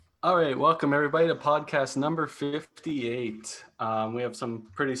All right, welcome everybody to podcast number 58. We have some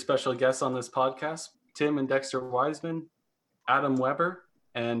pretty special guests on this podcast, Tim and Dexter Wiseman, Adam Weber,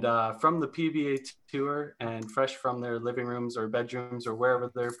 and from the PBA Tour and fresh from their living rooms or bedrooms or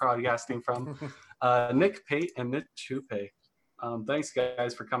wherever they're podcasting from, Nick Pate and Mitch Chupe. Thanks,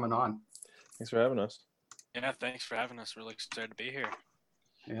 guys, for coming on. Thanks for having us. Yeah, thanks for having us. Really excited to be here.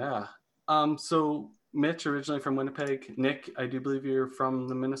 Yeah. So Mitch, originally from Winnipeg. Nick, I do believe you're from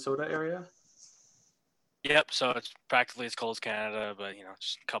the Minnesota area. Yep, so it's practically as cold as Canada, but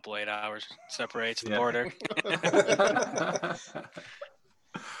just a couple 8 hours separates the border.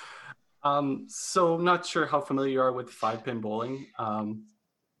 So I'm not sure how familiar you are with 5-pin bowling,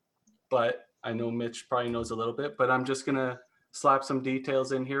 but I know Mitch probably knows a little bit, but I'm just gonna slap some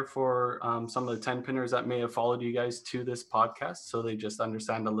details in here for some of the 10-pinners that may have followed you guys to this podcast, so they just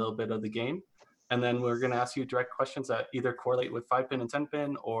understand a little bit of the game. And then we're gonna ask you direct questions that either correlate with 5-pin and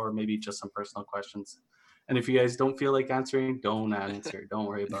 10-pin, or maybe just some personal questions. And if you guys don't feel like answering, don't answer. Don't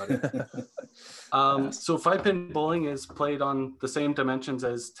worry about it. So 5-pin bowling is played on the same dimensions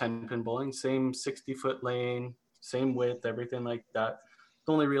as 10-pin bowling, same 60-foot lane, same width, everything like that.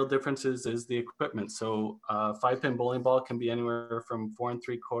 The only real difference is the equipment. So 5-pin bowling ball can be anywhere from 4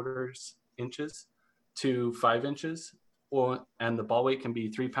 3/4 inches to 5 inches, and the ball weight can be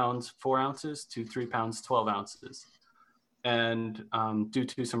 3 pounds 4 ounces to 3 pounds 12 ounces. And due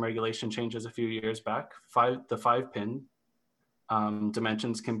to some regulation changes a few years back, the 5-pin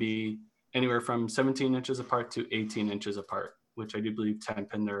dimensions can be anywhere from 17 inches apart to 18 inches apart, which I do believe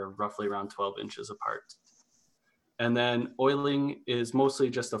 10-pin, they're roughly around 12 inches apart. And then oiling is mostly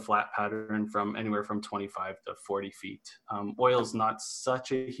just a flat pattern from anywhere from 25 to 40 feet. Oil is not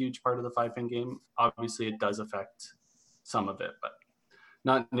such a huge part of the 5-pin game. Obviously, it does affect some of it, but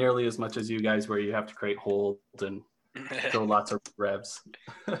not nearly as much as you guys, where you have to create hold and throw lots of revs.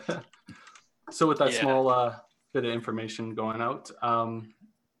 So with that small bit of information going out, I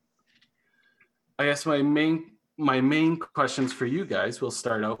guess my main questions for you guys will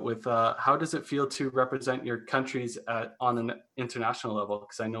start out with how does it feel to represent your countries on an international level?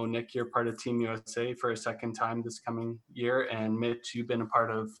 Because I know, Nick, you're part of Team USA for a second time this coming year, and Mitch, you've been a part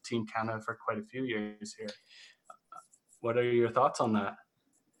of Team Canada for quite a few years here. What are your thoughts on that?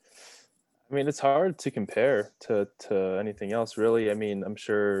 I mean, it's hard to compare to anything else, really. I mean, I'm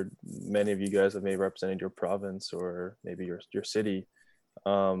sure many of you guys have maybe represented your province or maybe your city.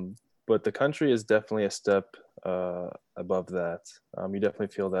 But the country is definitely a step above that. You definitely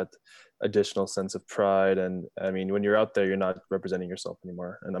feel that additional sense of pride. And I mean, when you're out there, you're not representing yourself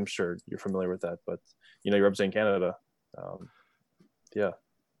anymore. And I'm sure you're familiar with that, but you're representing Canada. Yeah.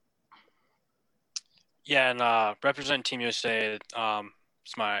 Yeah, and representing Team USA,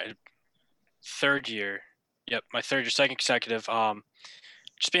 it's my third year. Yep, my third year, second consecutive.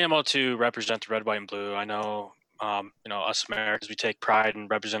 Just being able to represent the red, white, and blue. I know, us Americans, we take pride in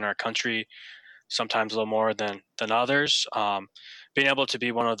representing our country, sometimes a little more than others. Being able to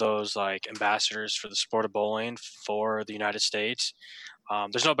be one of those like ambassadors for the sport of bowling for the United States,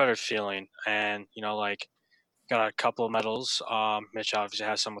 there's no better feeling. And got a couple of medals. Mitch obviously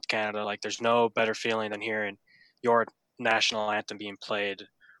has some with Canada. Like, there's no better feeling than hearing your national anthem being played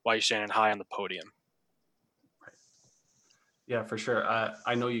while you're standing high on the podium. Right. Yeah, for sure.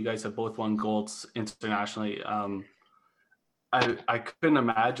 I know you guys have both won golds internationally. I couldn't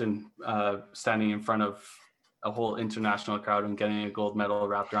imagine standing in front of a whole international crowd and getting a gold medal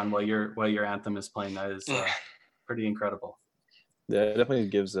wrapped around while your anthem is playing. That is pretty incredible. Yeah, it definitely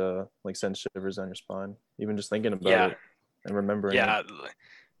gives sends shivers on your spine, even just thinking about it and remembering. Yeah,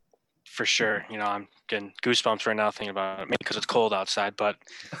 for sure. I'm getting goosebumps right now thinking about it, maybe because it's cold outside, but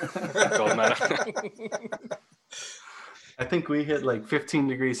gold medal. I think we hit like 15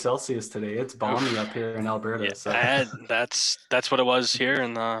 degrees Celsius today. It's balmy up here in Alberta. Yeah, so. that's what it was here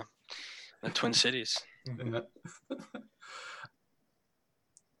in the Twin Cities. Yeah.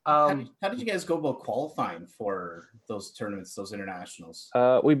 How did you guys go about qualifying for those tournaments, those internationals?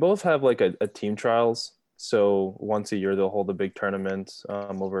 We both have like a team trials. So once a year, they'll hold a big tournament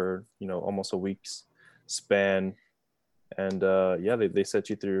over, almost a week's span. And they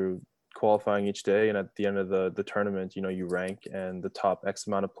set you through qualifying each day. And at the end of the tournament, you rank, and the top X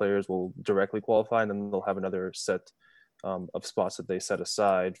amount of players will directly qualify. And then they'll have another set of spots that they set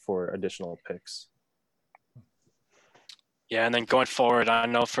aside for additional picks. Yeah, and then going forward, I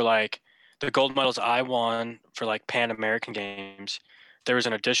know for like the gold medals I won for like Pan American Games, there was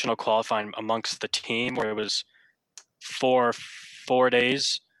an additional qualifying amongst the team where it was four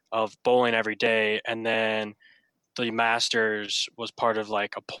days of bowling every day, and then the Masters was part of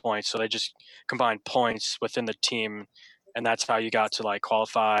like a point. So they just combined points within the team and that's how you got to like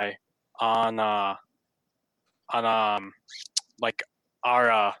qualify on like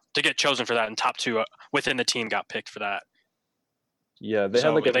our to get chosen for that, and top 2 within the team got picked for that. Yeah, they So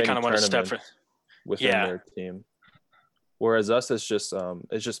had like a they mini kind of went a step tournament for, within yeah. their team. Whereas us, it's just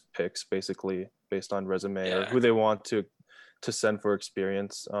picks basically based on resume or Yeah. who they want to send for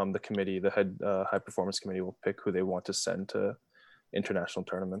experience. The committee, the head high performance committee, will pick who they want to send to international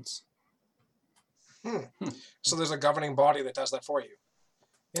tournaments. So there's a governing body that does that for you.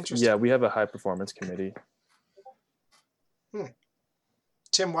 Interesting. Yeah, we have a high performance committee.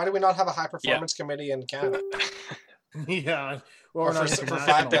 Tim, why do we not have a high performance committee in Canada? Yeah, well, Or we're not for international.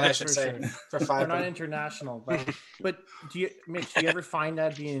 5 pin, I that's should for say. sure. For We're 5 not pin. international, but Mitch, do you ever find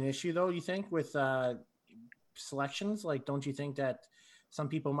that being an issue though? You think with selections, like, don't you think that some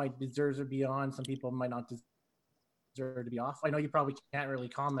people might deserve to be on, some people might not deserve to be off? I know you probably can't really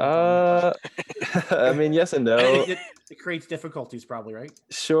comment on it, I mean, yes and no. it creates difficulties, probably, right?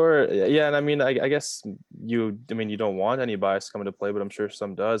 Sure. Yeah, and I mean, I guess you don't want any bias coming to play, but I'm sure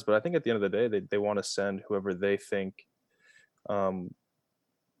some does. But I think at the end of the day, they want to send whoever they think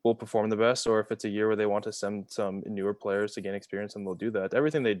will perform the best, or if it's a year where they want to send some newer players to gain experience, and they'll do that.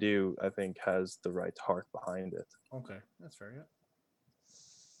 Everything they do, I think, has the right heart behind it. Okay, that's fair. Yeah.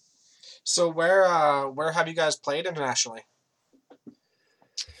 So where have you guys played internationally?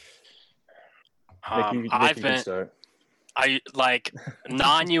 Nick, I've you been can start. I like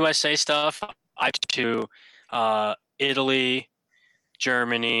non-USA stuff. I've been to Italy,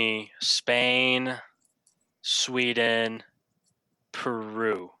 Germany, Spain, Sweden,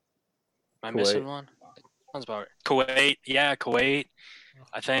 Peru. Am I missing Kuwait. one? Sounds about right. Kuwait. Yeah, Kuwait.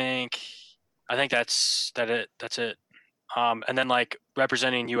 I think that's it. That's it. And then like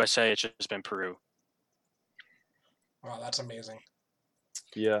representing USA, it's just been Peru. Wow, that's amazing.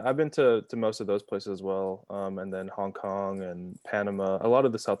 Yeah, I've been to most of those places as well, and then Hong Kong and Panama, a lot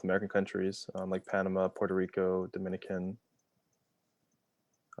of the South American countries, like Panama, Puerto Rico, Dominican,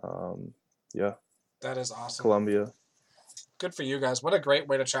 yeah, That is awesome. Colombia. Good for you guys. What a great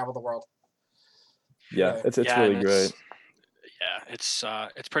way to travel the world. Yeah, Really. it's Yeah, really and great. it's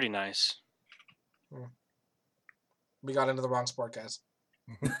pretty nice. We got into the wrong sport, guys.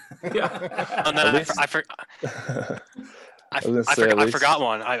 Yeah. And then At least- I forgot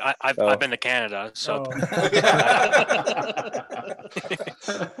one. I've been to Canada, so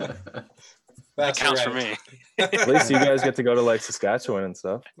that counts for me. At least you guys get to go to like Saskatchewan and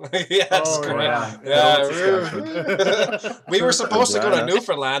stuff. Yes, Oh, correct. yeah. We were supposed to go to Regina.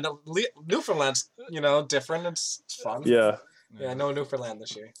 Newfoundland. Newfoundland's, different. It's fun. Yeah. Yeah, no Newfoundland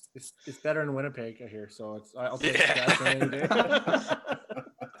this year. It's better than Winnipeg, I hear. So I'll take Yeah. that any day.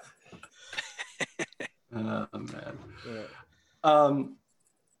 Oh man. Yeah.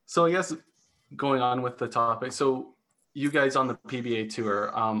 So I guess going on with the topic, so you guys on the PBA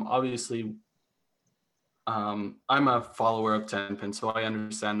tour, obviously, I'm a follower of 10 pin, so I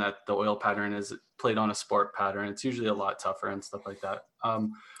understand that the oil pattern is played on a sport pattern. It's usually a lot tougher and stuff like that.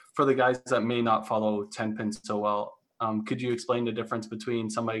 For the guys that may not follow 10 pin so well, could you explain the difference between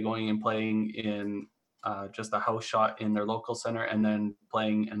somebody going and playing in just a house shot in their local center and then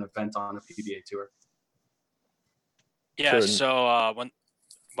playing an event on a PBA tour? Yeah. Sure. So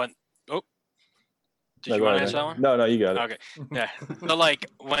did No, you go want to ahead, answer that Nick. one? No, you got it. Okay. Yeah. So like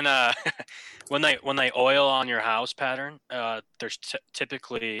when when they oil on your house pattern, there's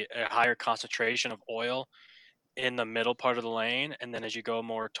typically a higher concentration of oil in the middle part of the lane, and then as you go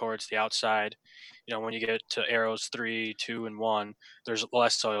more towards the outside, when you get to arrows 3, 2, and 1, there's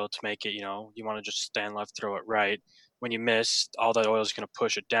less oil to make it. You want to just stand left, throw it right. When you miss, all that oil is going to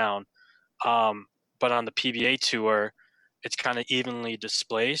push it down. But on the PBA tour, it's kind of evenly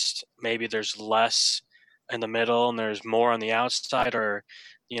displaced. Maybe there's less in the middle and there's more on the outside, or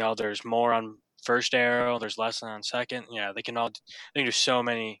there's more on first arrow, there's less on second. Yeah, they can do so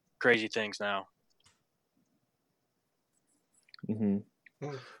many crazy things now. Mm-hmm.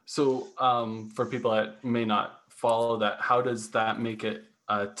 So for people that may not follow that, how does that make it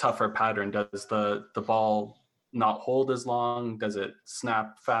a tougher pattern? Does the ball not hold as long? Does it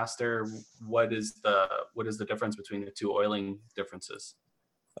snap faster? What is the difference between the two oiling differences?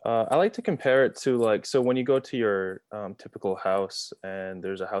 I like to compare it to so when you go to your typical house and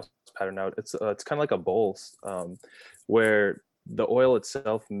there's a house pattern out, it's kind of like a bowl where the oil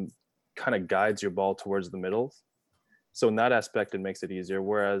itself kind of guides your ball towards the middle. So in that aspect, it makes it easier.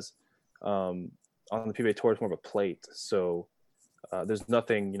 Whereas on the PBA Tour, it's more of a plate. So there's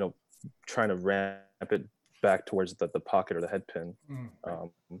nothing, trying to ramp it back towards the pocket or the head pin.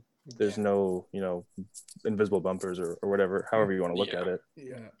 There's no, invisible bumpers or whatever, however you want to look at it.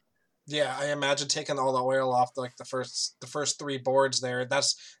 Yeah. Yeah, I imagine taking all the oil off like the first 3 boards there.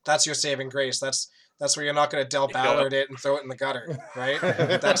 That's your saving grace. That's where you're not going to Del Ballard it and throw it in the gutter, right?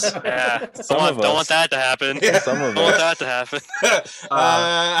 That's Yeah, Some of don't us. want that to happen. Yeah. Some of Don't want us. that to happen.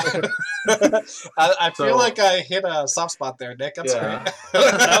 I feel So- like I hit a soft spot there, Nick. That's Yeah.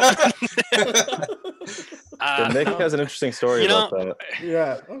 great. Yeah, Nick has an interesting story you know- about that.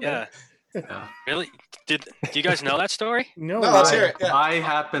 Yeah. Okay. Yeah, Yeah. really? Do you guys know that story? No, No, let's I- hear it. Yeah. I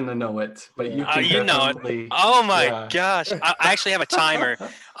happen to know it, but you can You know it. definitely. Oh my Yeah. gosh! I actually have a timer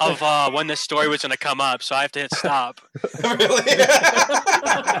of when this story was going to come up, so I have to hit stop. Really?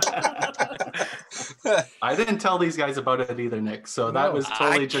 I didn't tell these guys about it either, Nick. So that No. was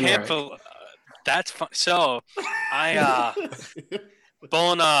totally I generic. That's fun. So I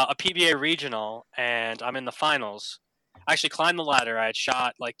bowling a PBA regional, and I'm in the finals. I actually climbed the ladder. I had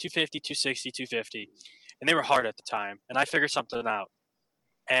shot like 250, 260, 250, and they were hard at the time. And I figured something out.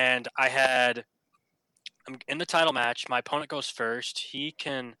 And I'm in the title match. My opponent goes first. He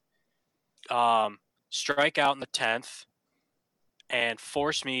can strike out in the 10th and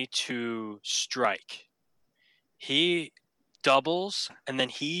force me to strike. He doubles and then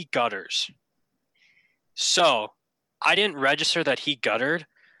he gutters. So I didn't register that he guttered.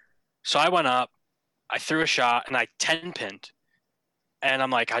 So I went up, I threw a shot, and I 10-pinned. And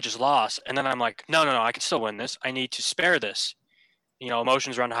I'm like, I just lost. And then I'm like, no, I can still win this. I need to spare this. You know,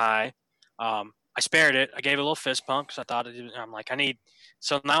 emotions run high. I spared it. I gave it a little fist pump because I thought I'm like,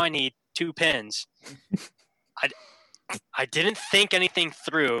 so now I need 2 pins. I didn't think anything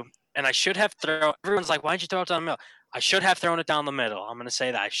through, and I should have thrown. Everyone's like, why'd you throw it down the middle? I should have thrown it down the middle. I'm going to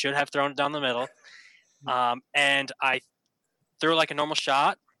say that. I should have thrown it down the middle. And I threw like a normal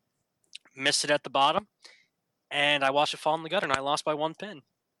shot, missed it at the bottom, and I watched it fall in the gutter, and I lost by 1 pin.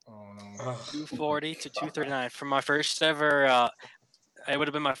 Oh no. 240 to 239 for my first ever. It would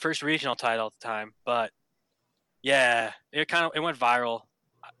have been my first regional title at the time, but yeah, it went viral,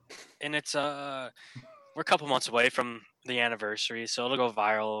 and it's we're a couple months away from the anniversary, so it'll go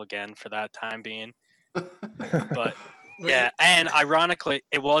viral again for that time being. But yeah, and ironically,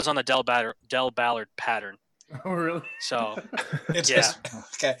 it was on the Del Ballard pattern. Oh really? So It's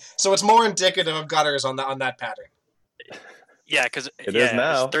okay. So it's more indicative of gutters on that pattern. yeah, because It is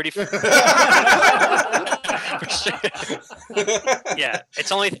now. It's 30. Yeah,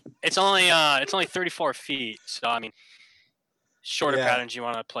 it's only 34 feet. So I mean, shorter Yeah. patterns you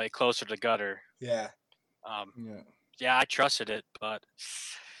want to play closer to gutter. Yeah. Yeah. Yeah, I trusted it, but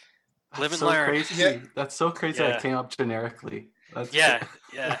live That's and so learn. crazy. Yeah. That's so crazy that Yeah. it came up generically. That's Yeah.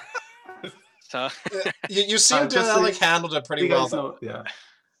 So You seem to just have so like handled it pretty you well guys though. know, yeah.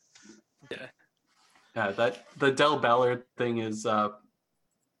 Yeah. Yeah, that the Del Ballard thing is a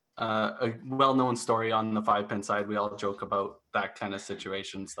well-known story on the 5-pin side. We all joke about that kind of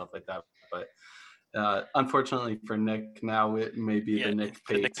situation, stuff like that. But unfortunately for Nick, now it may be the Nick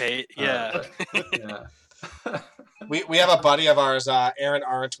Pate. Nick Pate, yeah. Yeah. We have a buddy of ours, Aaron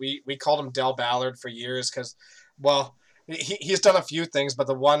Arndt. We called him Del Ballard for years because, well, he's done a few things, but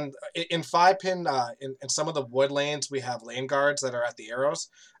the one in 5-pin in some of the wood lanes we have lane guards that are at the arrows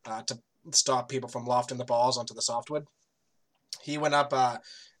to stop people from lofting the balls onto the softwood. He went up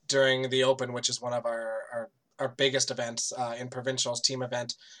during the Open, which is one of our biggest events in provincials team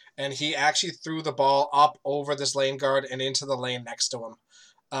event, and he actually threw the ball up over this lane guard and into the lane next to him.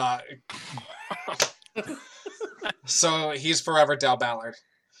 So he's forever Del Ballard.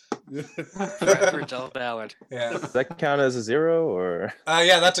 Forever Del Ballard. Yeah. Does that count as a 0 or?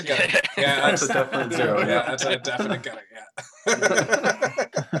 Yeah, that's a gutter. Yeah, That's a definite 0. Yeah, Yeah. that's a definite gutter.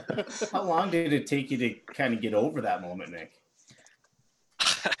 Yeah. How long did it take you to kind of get over that moment, Nick?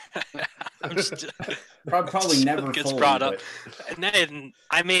 I'm just, Probably never gets fully, brought up. but- And then,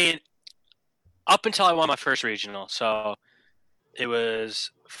 I mean, up until I won my first regional, so it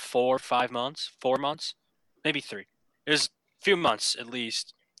was 4 months, maybe 3. It was a few months at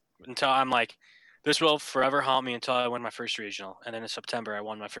least until I'm like, this will forever haunt me until I win my first regional. And then in September, I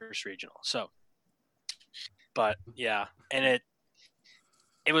won my first regional. So, but yeah, and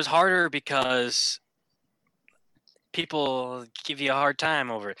it was harder because people give you a hard time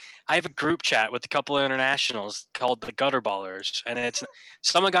over it. I have a group chat with a couple of internationals called the Gutter Ballers, and it's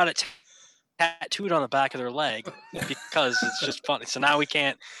someone got it tattooed on the back of their leg because it's just funny. So now we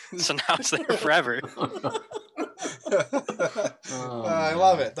can't. So now it's there forever. I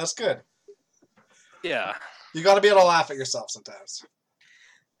love it. That's good. Yeah. You got to be able to laugh at yourself sometimes.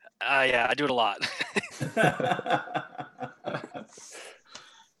 Yeah, I do it a lot.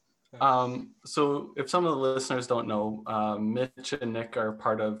 So if some of the listeners don't know, Mitch and Nick are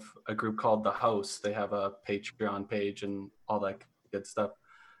part of a group called The House. They have a Patreon page and all that good stuff.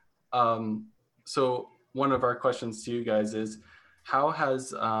 So one of our questions to you guys is, how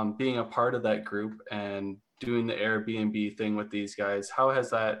has being a part of that group and doing the Airbnb thing with these guys, how has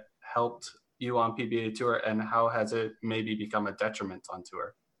that helped you on PBA Tour, and how has it maybe become a detriment on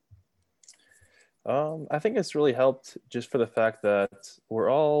tour? I think it's really helped just for the fact that we're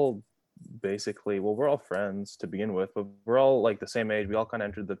all we're all friends to begin with, but we're all like the same age. We all kind of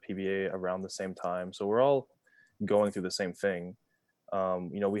entered the PBA around the same time, so we're all going through the same thing.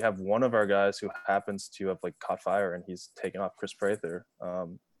 We have one of our guys who happens to have like caught fire, and he's taken off, Chris Prather,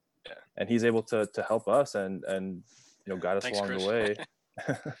 and he's able to help us and guide us along Chris. the way.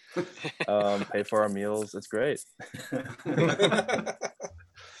 Pay for our meals. It's great.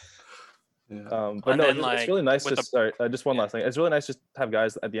 But no, it's really nice. Just one last thing. It's really nice just to have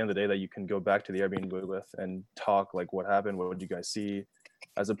guys at the end of the day that you can go back to the Airbnb with and talk like what happened, what did you guys see,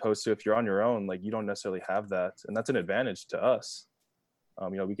 as opposed to if you're on your own, like you don't necessarily have that, and that's an advantage to us.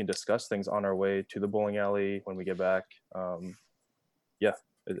 We can discuss things on our way to the bowling alley when we get back.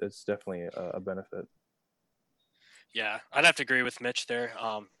 It's definitely a benefit. Yeah, I'd have to agree with Mitch there.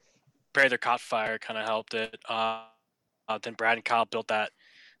 Prather caught fire kind of helped it. Then Brad and Kyle built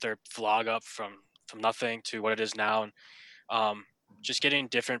their vlog up from nothing to what it is now, and just getting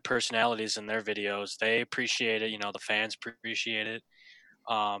different personalities in their videos. They appreciate it. The fans appreciate it.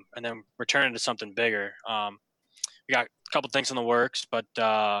 And then we're turning to something bigger. We got a couple things in the works, but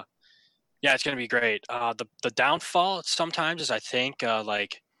it's going to be great. The downfall sometimes is, I think,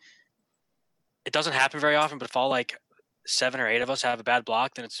 like, it doesn't happen very often, but if all like 7 or 8 of us have a bad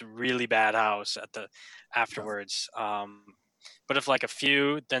block, then it's a really bad house afterwards. But if like a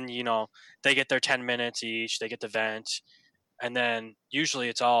few, then they get their 10 minutes each, they get to vent, and then usually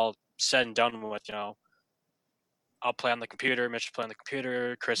it's all said and done with. I'll play on the computer, Mitch will play on the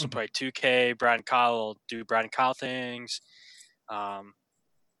computer, Chris will play 2K, Brad and Kyle will do Brad and Kyle things.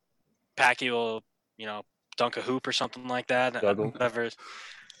 Packy will, dunk a hoop or something like that. Juggle. Whatever.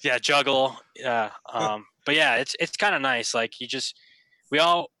 Yeah, juggle. Yeah. But yeah, it's kind of nice. Like we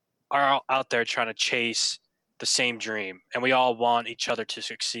all are out there trying to chase the same dream, and we all want each other to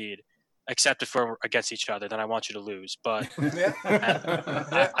succeed. Except if we're against each other, then I want you to lose. But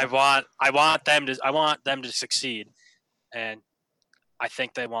I want them to succeed, and I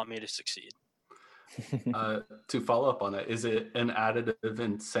think they want me to succeed. To follow up on that, is it an additive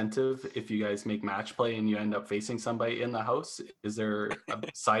incentive if you guys make match play and you end up facing somebody in the house? Is there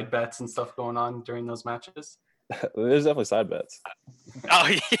side bets and stuff going on during those matches? There's definitely side bets. Oh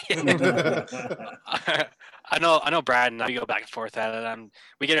yeah. I know Brad and I, we go back and forth at it.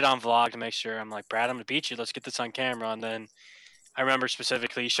 We get it on vlog to make sure. I'm like, Brad, I'm gonna beat you. Let's get this on camera. And then I remember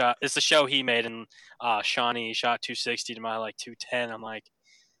specifically it's the show he made, and Shawnee shot 260 to my like 210. I'm like,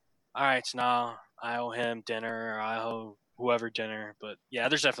 all right, so now I owe him dinner, or I owe whoever dinner. But yeah,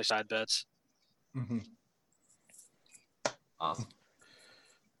 there's definitely side bets. Mm-hmm. Awesome.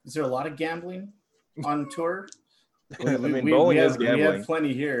 Is there a lot of gambling on tour? Bowling is gambling. We have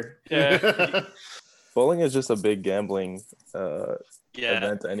plenty here. Yeah. Bowling is just a big gambling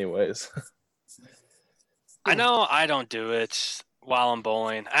event anyways. I know I don't do it while I'm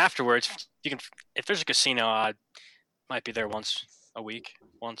bowling. Afterwards, if there's a casino, I might be there once a week.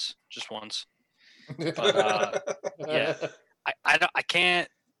 Just once. But yeah, I can't.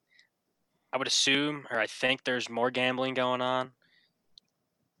 I would assume, or I think there's more gambling going on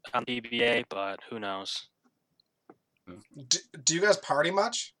PBA, but who knows? Do you guys party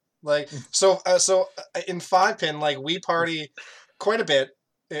much? Like, so in 5-pin, like, we party quite a bit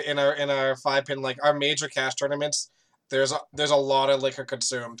in our 5-pin, like our major cash tournaments. There's a lot of liquor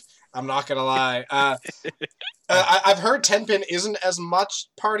consumed. I'm not gonna lie. I've heard 10-pin isn't as much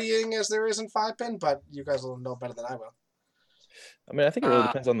partying as there is in 5-pin, but you guys will know better than I will. I mean, I think it really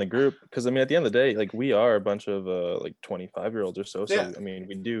depends on the group, because I mean, at the end of the day, like, we are a bunch of like 25-year-olds or so. So Yeah. I mean,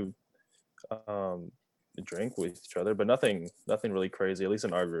 we do drink with each other, but nothing really crazy, at least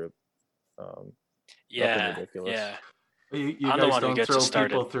in our group. Yeah, ridiculous. yeah. You I'm the guys one who don't gets throw it started.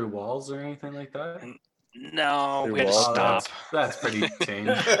 people through walls or anything like that? No, Through we had to walls. stop. That's pretty tame.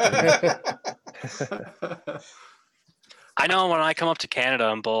 I know when I come up to Canada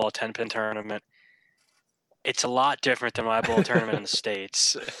and bowl a 10-pin tournament, it's a lot different than when I bowl a tournament in the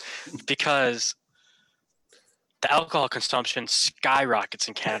States, because the alcohol consumption skyrockets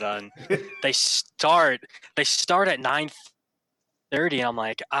in Canada, and they start at 9:30, and I'm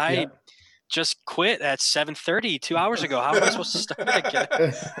like, I just quit at 7:30 2 hours ago. How am I supposed to start again?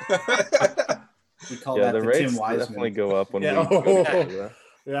 We call Yeah, that the the rates Tim Wiseman. definitely go up when Yeah. we go to Canada.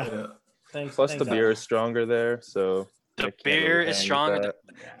 Yeah. Thanks. Plus, thanks, the beer Al. is stronger there, so The I can't beer really is hang with stronger. that.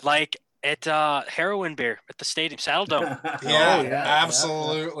 Like, At Heroin Beer at the stadium, Saddle Dome. Yeah, yeah,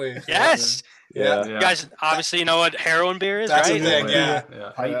 absolutely. Yes. Yeah. You guys obviously know what heroin beer is, That's right? a thing, yeah.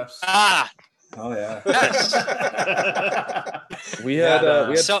 Pipes. Ah, Oh yeah. Yes. We Yeah, had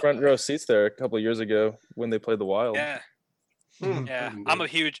we had so- front row seats there a couple of years ago when they played the Wild. yeah. Hmm. Yeah, Pretty I'm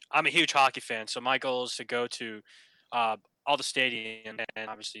good. a huge hockey fan. So my goal is to go to all the stadium, and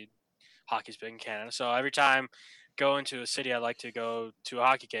obviously hockey's big in Canada. So every time go into a city, I like to go to a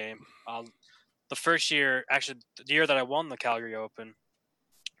hockey game. The first year, actually, the year that I won the Calgary Open,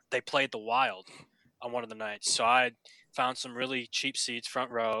 they played the Wild on one of the nights. So I found some really cheap seats,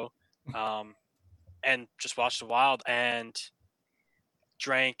 front row, and just watched the Wild and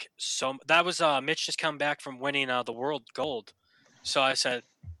drank so. That was Mitch just come back from winning the World Gold. So I said,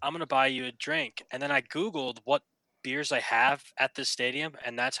 I'm gonna buy you a drink, and then I Googled what beers I have at this stadium,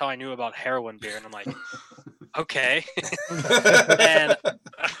 and that's how I knew about heroin beer. And I'm like, okay. And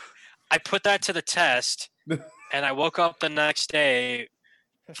I put that to the test, and I woke up the next day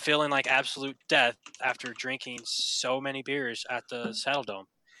feeling like absolute death after drinking so many beers at the Saddle Dome.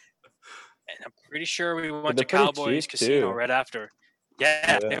 And I'm pretty sure we went they're to pretty Cowboys cheap, Casino too. right after.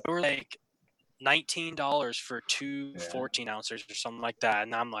 Yeah, Yeah. they were like $19 for two Yeah. 14 ounces or something like that.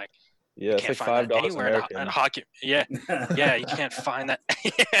 And I'm like, Yeah, you it's can't like find that $5 anywhere American. at hockey. Yeah, yeah, you can't find that.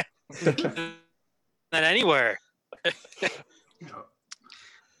 that anywhere.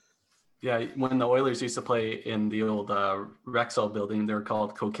 Yeah, when the Oilers used to play in the old Rexall building, they were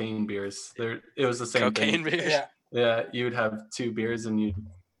called cocaine beers. It was the same Cocaine thing. beers. Yeah. Yeah, you would have 2 beers and you'd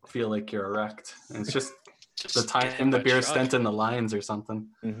feel like you're erect. And it's just the Just get hit time the by a beer truck. spent in the lines or something.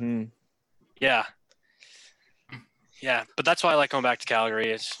 Mm-hmm. Yeah. Yeah, but that's why I like going back to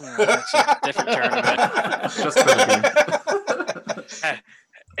Calgary. It's a different tournament. Just for the beer.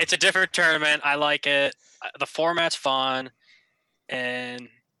 It's a different tournament. I like it. The format's fun, and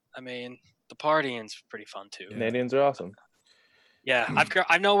I mean the partying's pretty fun too. Canadians are awesome. Yeah,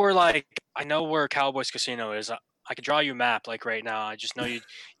 I know where Cowboys Casino is. I could draw you a map like right now. I just know you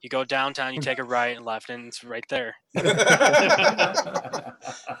go downtown, you take a right and left, and it's right there.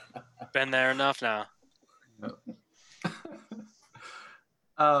 Been there enough now.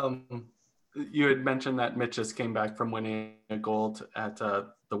 You had mentioned that Mitch just came back from winning a gold at the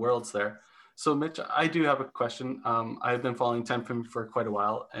Worlds there. So, Mitch, I do have a question. I've been following 10 Pin for quite a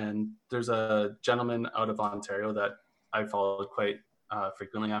while, and there's a gentleman out of Ontario that I followed quite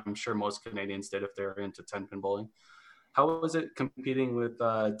frequently. I'm sure most Canadians did if they're into 10 Pin bowling. How was it competing with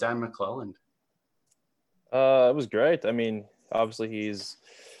Dan McClelland? It was great. I mean, obviously he's,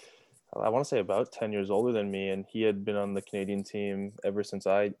 I want to say about 10 years older than me, and he had been on the Canadian team ever since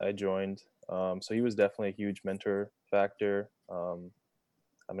I joined. So he was definitely a huge mentor factor.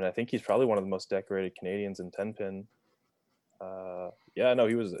 I mean, I think he's probably one of the most decorated Canadians in 10 Pin. Yeah, no,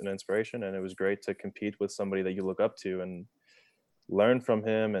 he was an inspiration, and it was great to compete with somebody that you look up to and learn from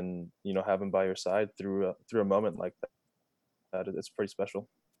him, and have him by your side through a moment like that. It's pretty special.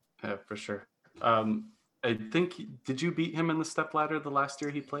 Yeah, for sure. I think, did you beat him in the step ladder the last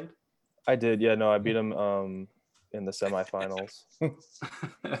year he played? I did. Yeah, no, I beat him in the semifinals.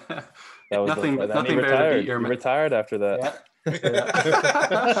 That was nothing and then he better to retired. beat your He retired after that.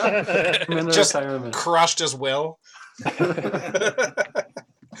 Just retirement. crushed his will.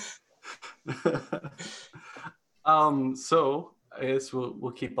 So I guess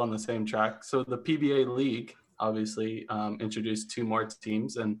we'll keep on the same track. So the PBA League obviously introduced 2 more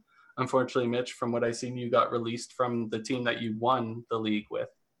teams, and unfortunately, Mitch, from what I've seen, you got released from the team that you won the league with.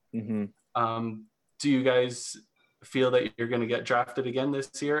 Mm-hmm. Do you guys feel that you're going to get drafted again this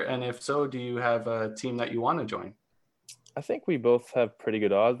year? And if so, do you have a team that you want to join? I think we both have pretty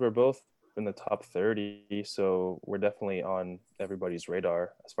good odds. We're both in the top 30, so we're definitely on everybody's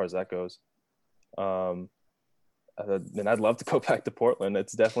radar as far as that goes. And I'd love to go back to Portland.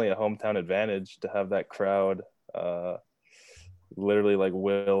 It's definitely a hometown advantage to have that crowd literally like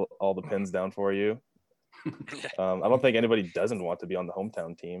will all the pins down for you. I don't think anybody doesn't want to be on the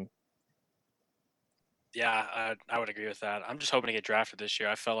hometown team. Yeah, I would agree with that. I'm just hoping to get drafted this year.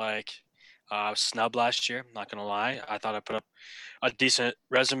 I felt like I was snubbed last year. I'm not going to lie. I thought I put up a decent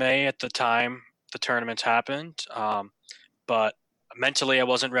resume at the time the tournaments happened. But mentally I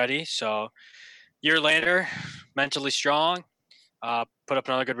wasn't ready. So year later, mentally strong, put up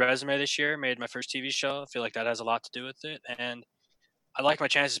another good resume this year, made my first TV show. I feel like that has a lot to do with it. And I like my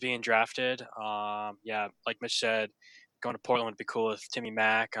chances being drafted. Yeah, like Mitch said, going to Portland would be cool with Timmy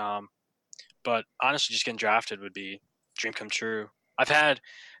Mack. But honestly, just getting drafted would be a dream come true. After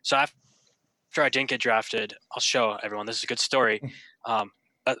I didn't get drafted, I'll show everyone. This is a good story.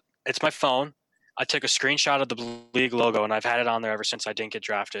 It's my phone. I took a screenshot of the league logo, and I've had it on there ever since I didn't get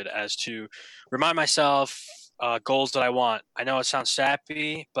drafted, as to remind myself goals that I want. I know it sounds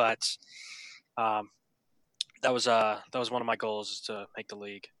sappy, but that was one of my goals, is to make the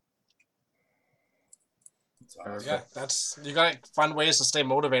league. It's awesome. Yeah, you gotta find ways to stay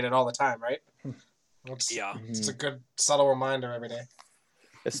motivated all the time, right? Yeah. It's a good subtle reminder every day.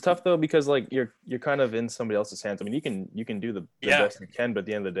 It's tough though, because like you're kind of in somebody else's hands. I mean, you can do the best you can, but at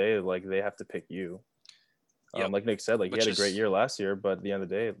the end of the day, like they have to pick you. Yep. Like Nick said, like Which he had a great year last year, but at the end of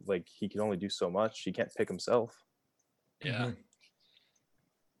the day, like he can only do so much. He can't pick himself. Yeah.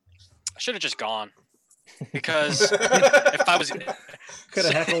 I should have just gone, because if I was Could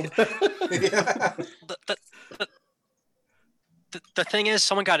have heckled. Yeah. the thing is,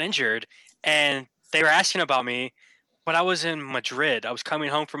 someone got injured and they were asking about me, but I was in Madrid. I was coming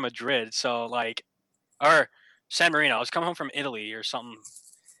home from Madrid, so or San Marino. I was coming home from Italy or something,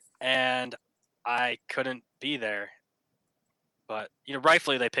 and I couldn't be there. But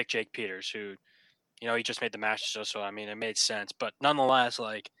rightfully they picked Jake Peters, who, he just made the match, so I mean it made sense. But nonetheless,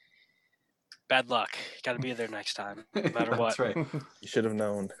 bad luck. You got to be there next time, no matter what. That's right. You should have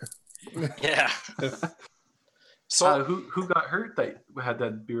known. Yeah. So who got hurt that had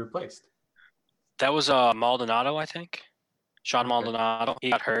to be replaced? That was Maldonado, I think. Sean Maldonado. He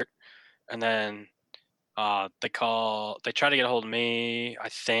got hurt, and then they tried to get a hold of me, I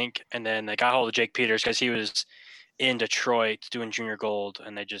think, and then they got a hold of Jake Peters because he was in Detroit doing junior gold,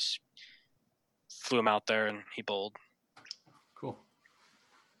 and they just flew him out there and he bowled. Cool.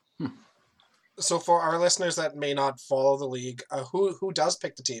 So for our listeners that may not follow the league, who does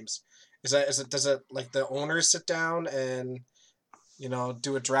pick the teams? Does it like the owners sit down and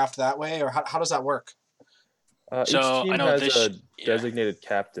do a draft that way, or how does that work? Each team has a designated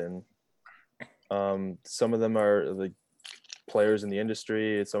captain. Some of them are like players in the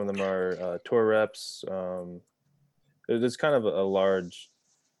industry. Some of them are tour reps. There's kind of a large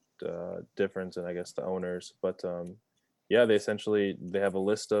difference in, I guess, the owners. But they have a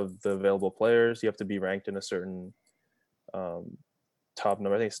list of the available players. You have to be ranked in a certain top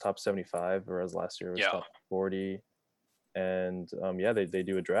number. I think it's top 75, whereas last year it was top 40. And they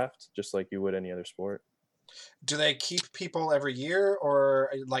do a draft just like you would any other sport. Do they keep people every year,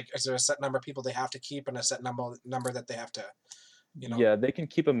 or is there a set number of people they have to keep and a set number that they have to, Yeah, they can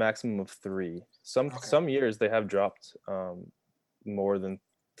keep a maximum of 3. Some years they have dropped more than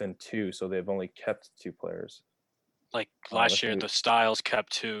 2, so they've only kept 2 players. Like last year, the Styles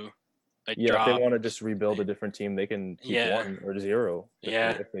kept 2. They if they want to just rebuild a different team, they can keep 1 or 0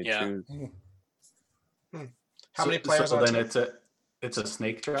 if they choose. How many players? So then it's a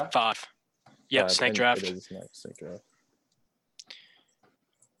snake draft? 5. Yeah, snake draft. It is a snake draft.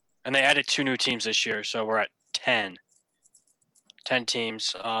 And they added 2 new teams this year, so we're at 10. 10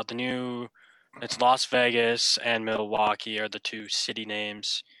 teams. It's Las Vegas and Milwaukee are the 2 city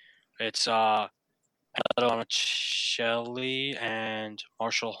names. It's Monticelli and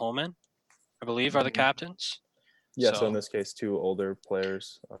Marshall Holman, I believe, are the captains. Yeah, so in this case, 2 older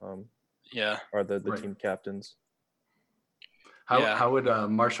players are the team captains. How would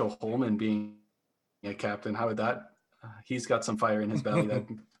Marshall Holman being a captain, how would that he's got some fire in his belly that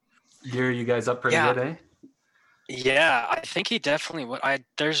gear you guys up pretty good, eh? Yeah, I think he definitely would.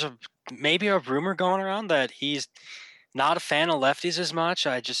 There's maybe a rumor going around that he's not a fan of lefties as much.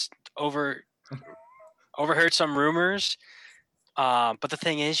 I just overheard some rumors. But the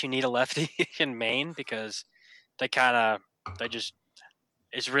thing is, you need a lefty in Maine because it's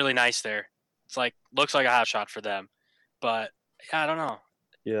really nice there. It's looks like a hot shot for them. But yeah, I don't know.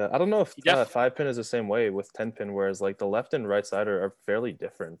 Yeah, I don't know if 5-pin is the same way with 10-pin, whereas like the left and right side are fairly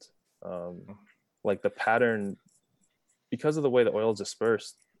different. Like the pattern, because of the way the oil is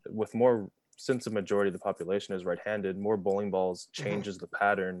dispersed, with more, since the majority of the population is right-handed, more bowling balls changes the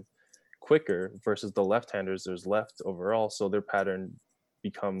pattern quicker versus the left-handers. There's left overall, so their pattern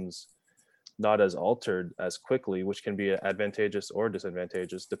becomes not as altered as quickly, which can be advantageous or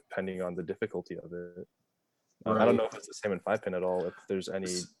disadvantageous depending on the difficulty of it. I don't know if it's the same in 5-pin at all, if there's any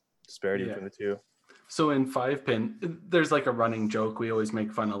disparity between the 2. So in 5-pin, there's like a running joke. We always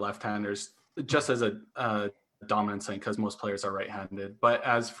make fun of left-handers just as a dominance thing because most players are right-handed. But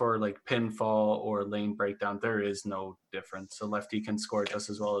as for like pinfall or lane breakdown, there is no difference. A lefty can score just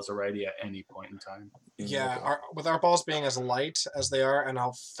as well as a righty at any point in time. Yeah, with our balls being as light as they are and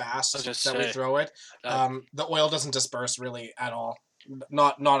how fast that we throw it, the oil doesn't disperse really at all.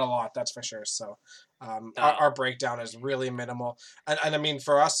 Not a lot, that's for sure. So our breakdown is really minimal. And I mean,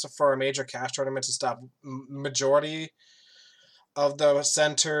 for us, for our major cash tournaments and stuff, majority of the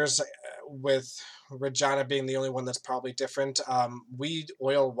centers, with Regina being the only one that's probably different, we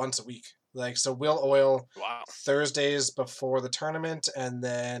oil once a week. Like, so we'll oil Wow. Thursdays before the tournament, and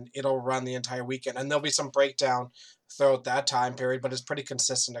then it'll run the entire weekend. And there'll be some breakdown throughout that time period, but it's pretty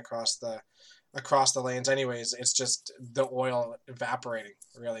consistent across the lanes. Anyways, it's just the oil evaporating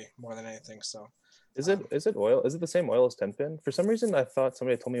really more than anything. So Is it oil? Is it the same oil as 10 pin? For some reason, I thought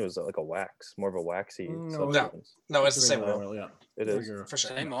somebody told me it was like a wax, more of a waxy No, substance. no, it's the same regular oil yeah. It is. Regular. for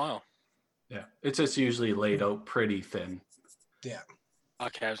sure. Same oil. Yeah, it's just usually laid out pretty thin. Yeah.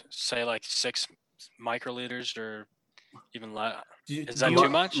 Okay, say like 6 microliters or even less. Do Is that you- too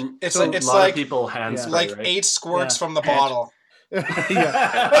much? It's So it's a lot like of people hand Yeah. spray, like right? 8 squirts Yeah. from the Hands. bottle.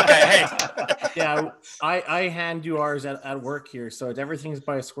 yeah. Okay, Yeah, I hand do ours at work here, so everything's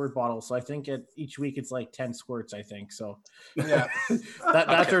by a squirt bottle. So I think each week it's like 10 squirts. I think so. Yeah.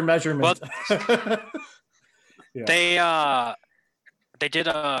 That's their measurement. Yeah. They did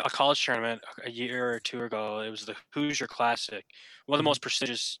a college tournament a year or two ago. It was the Hoosier Classic, one of the most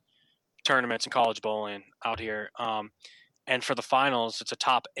prestigious tournaments in college bowling out here. And for the finals, it's a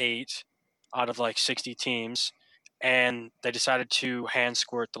top 8 out of like 60 teams, and they decided to hand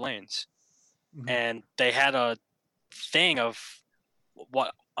squirt the lanes. Mhm. And they had a thing of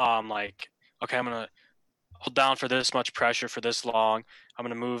what like, okay, I'm gonna hold down for this much pressure for this long. I'm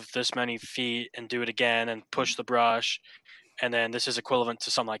gonna move this many feet and do it again and push the brush. And then this is equivalent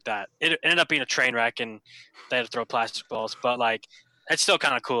to something like that. It ended up being a train wreck, and they had to throw plastic balls. But like, it's still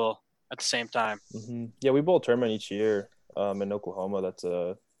kind of cool at the same time. Yeah, we bowl a tournament each year in Oklahoma. That's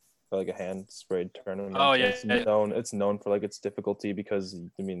like a hand sprayed tournament. Oh, yeah. It's known for like its difficulty because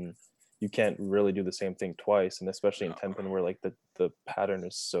I mean you can't really do the same thing twice, and especially in 10 pin where like the pattern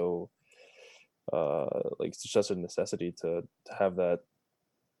is so like it's just a necessity to have that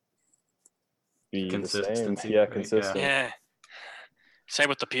be the same. Consistency, Yeah, right? consistent. Yeah. Same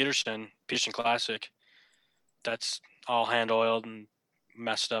with the Peterson Classic. That's all hand oiled and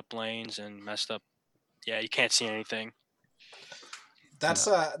messed up lanes and messed up. Yeah, you can't see anything. That's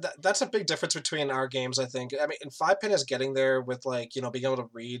a big difference between our games, I think. I mean, and 5-pin is getting there with like, you know, being able to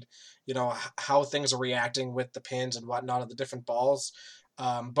read, you know, how things are reacting with the pins and whatnot of the different balls.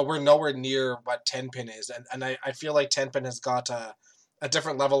 But we're nowhere near what 10-pin is. And I feel like 10-pin has got a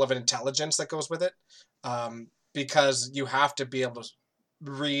different level of intelligence that goes with it, because you have to be able to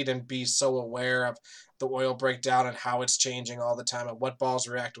read and be so aware of the oil breakdown and how it's changing all the time and what balls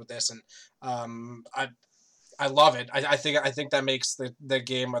react with this. And I love it. I think that makes the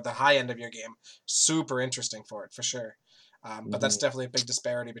game, or the high end of your game, super interesting for it, for sure. But that's definitely a big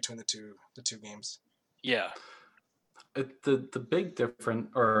disparity between the two games. Yeah. The big difference,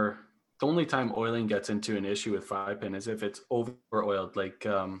 or the only time oiling gets into an issue with 5-pin is if it's over oiled, like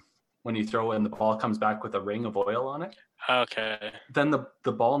when you throw in, the ball comes back with a ring of oil on it. Okay. Then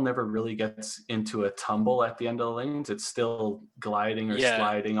the ball never really gets into a tumble at the end of the lanes. It's still gliding or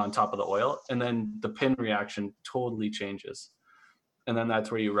sliding on top of the oil. And then the pin reaction totally changes. And then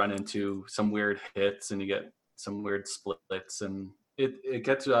that's where you run into some weird hits and you get some weird splits. And it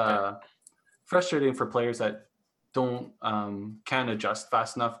gets frustrating for players that can't adjust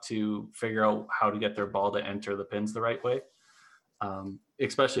fast enough to figure out how to get their ball to enter the pins the right way.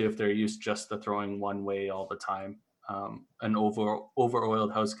 Especially if they're used just to throwing one way all the time. An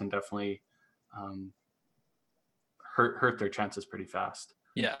over-oiled house can definitely hurt their chances pretty fast.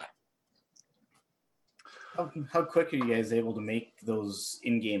 Yeah. How quick are you guys able to make those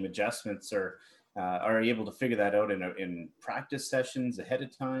in-game adjustments, or are you able to figure that out in practice sessions ahead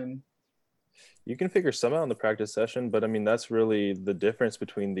of time? You can figure some out in the practice session, but I mean that's really the difference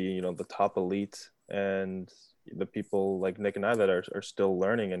between the top elite and the people like Nick and I that are still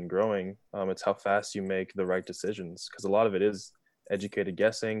learning and growing. It's how fast you make the right decisions, because a lot of it is educated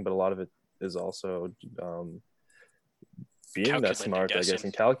guessing, but a lot of it is also being that smart, I guess,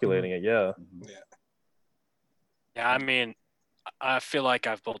 and calculating it. Yeah. Yeah, I mean, I feel like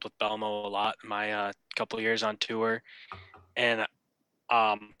I've bowled with Belmo a lot in my couple of years on tour, and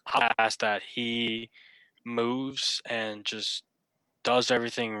how fast that he moves and just does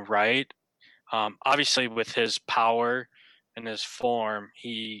everything right. Obviously, with his power and his form,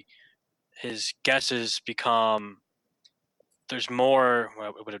 his guesses become, there's more.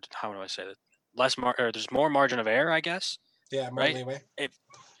 How do I say that? There's more margin of error, I guess. Yeah, more leeway.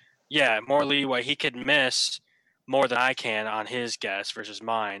 More leeway. He could miss more than I can on his guess versus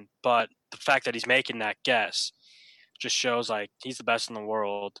mine, but the fact that he's making that guess just shows like he's the best in the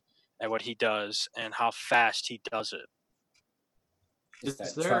world at what he does and how fast he does it.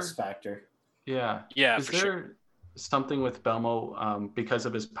 Just that trust factor. Yeah. Yeah. Is there something with Belmo, because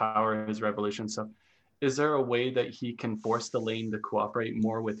of his power and his revolution stuff? Is there a way that he can force the lane to cooperate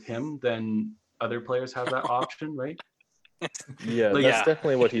more with him than other players have that option, right? Yeah, Like, that's yeah.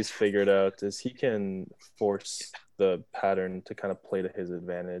 definitely what he's figured out is he can force the pattern to kind of play to his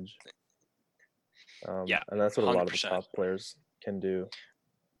advantage. Yeah, and that's what a lot of the 100%. top players can do.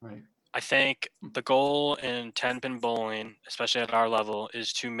 Right. I think the goal in 10-pin bowling, especially at our level,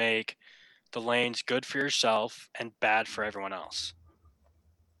 is to make the lanes good for yourself and bad for everyone else.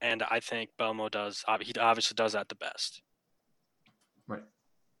 And I think Belmo does. He obviously does that the best. Right.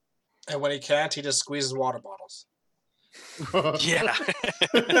 And when he can't, he just squeezes water bottles. Yeah.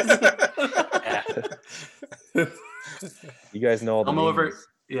 Yeah. You guys know all the Belmo memes.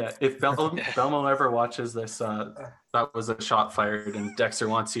 if Belmo ever watches this, that was a shot fired, and Dexter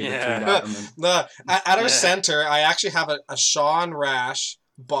wants you to tweet Yeah. at him. And, No, at our Yeah. center, I actually have a Sean Rash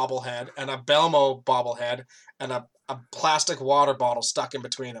bobblehead and a Belmo bobblehead and a plastic water bottle stuck in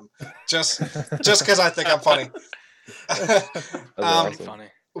between them, just because I think I'm funny. That's awesome. Funny.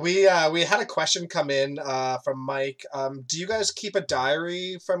 We had a question come in from Mike. Do you guys keep a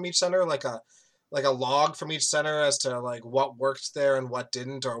diary from each center, like a log from each center as to like what worked there and what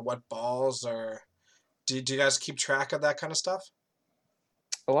didn't, or what balls, or do you guys keep track of that kind of stuff?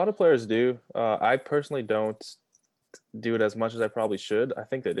 A lot of players do. I personally don't do it as much as I probably should. I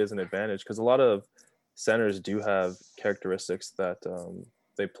think that is an advantage because a lot of centers do have characteristics that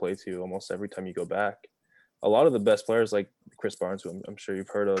they play to almost every time you go back. A lot of the best players, like Chris Barnes, who I'm sure you've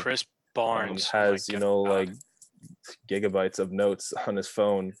heard of, Chris Barnes has oh my God. like gigabytes of notes on his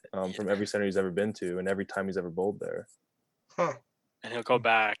phone from every center he's ever been to and every time he's ever bowled there. Huh. And he'll go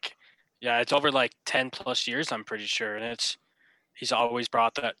back. Yeah, it's over like 10 plus years, I'm pretty sure, and he's always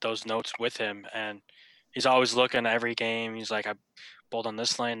brought those notes with him, and he's always looking at every game. He's like, I bowled on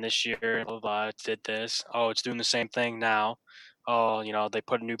this lane this year, blah, blah, blah, did this. Oh, it's doing the same thing now. Oh, they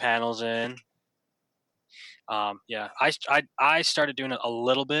put new panels in. Yeah, I started doing it a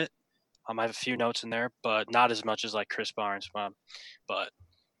little bit. I have a few notes in there, but not as much as like Chris Barnes. But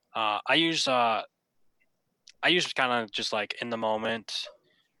I use kind of just like in the moment.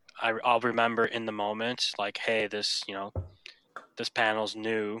 I'll remember in the moment, like, hey, this panel's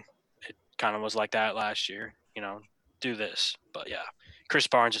new. It kind of was like that last year. Do this. But yeah, Chris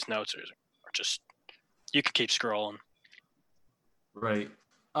Barnes' notes are just, you can keep scrolling. right.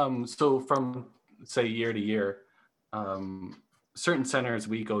 So from say year to year, certain centers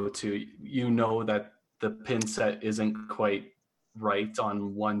we go to, that the pin set isn't quite right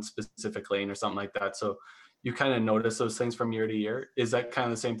on one specific lane or something like that. So you kind of notice those things from year to year. Is that kind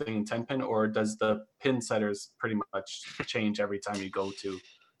of the same thing in 10 pin, or does the pin setters pretty much change every time you go to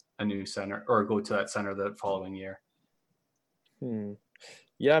a new center or go to that center the following year?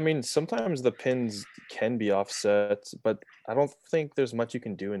 Yeah, I mean, sometimes the pins can be offset, but I don't think there's much you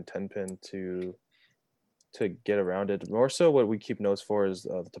can do in 10 pin to get around it. More so what we keep notes for is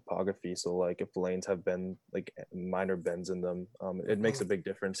the topography. So like if the lanes have been like minor bends in them, it makes a big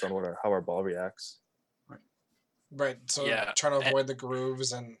difference on how our ball reacts. Right. So Yeah. trying to avoid the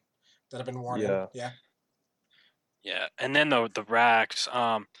grooves and that have been worn in. Yeah. Yeah, and then the racks.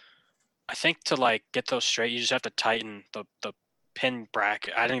 I think to like get those straight, you just have to tighten the pin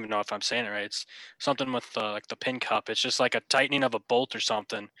bracket. I don't even know if I'm saying it right. It's something with like the pin cup. It's just like a tightening of a bolt or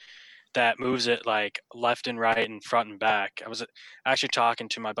something that moves it like left and right and front and back. I was actually talking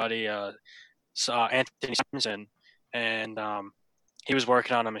to my buddy Anthony Simpson, and he was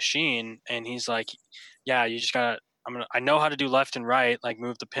working on a machine, and he's like, yeah, you just gotta, I know how to do left and right, like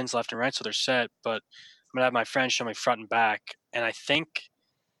move the pins left and right so they're set, but I'm gonna have my friend show me front and back. And I think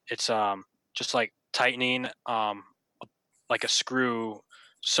it's just like tightening like a screw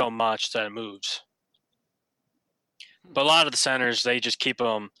so much that it moves. But a lot of the centers, they just keep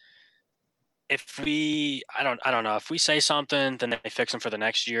them. If I don't know, if we say something, then they fix them for the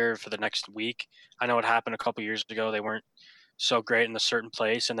next year, for the next week. I know it happened a couple years ago. They weren't so great in a certain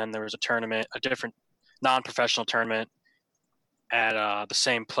place, and then there was a tournament, a different non-professional tournament at the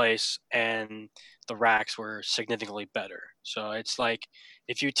same place, and the racks were significantly better. So it's like,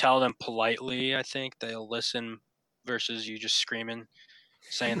 if you tell them politely, I think they'll listen, versus you just screaming,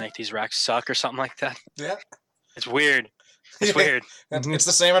 saying like these racks suck or something like that. Yeah. It's weird. It's weird. It's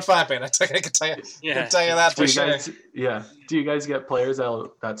the same at 5-pin. I can tell you. Yeah. I can tell you that Do for you sure. guys, do you guys get players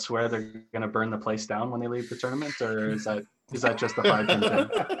that swear they're gonna burn the place down when they leave the tournament, or is that just the 5-pin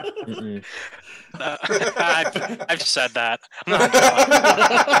thing? I've said that.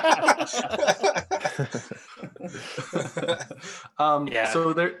 I'm not Yeah.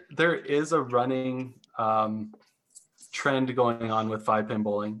 So there is a running trend going on with 5-pin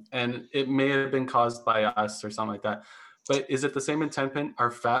bowling, and it may have been caused by us or something like that. But is it the same in 10-pin?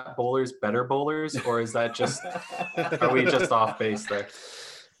 Are fat bowlers better bowlers, or is that just are we just off base there?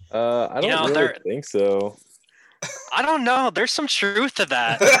 I don't really think so. I don't know. There's some truth to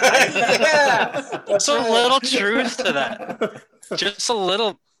that. Yeah, There's a little truth to that. Just a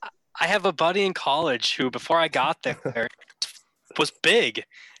little. I have a buddy in college who, before I got there, was big,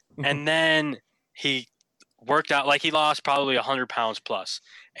 and then he worked out, like he lost probably 100 pounds plus,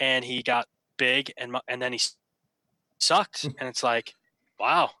 and he got big, and then he sucked, and it's like,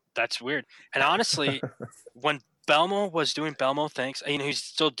 wow, that's weird. And honestly, when Belmo was doing Belmo things, he's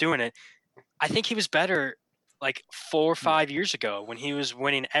still doing it. I think he was better like 4 or 5 years ago when he was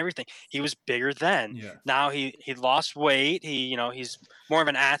winning everything. He was bigger then. Yeah. Now he lost weight. He's more of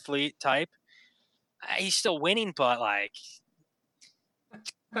an athlete type. He's still winning, but like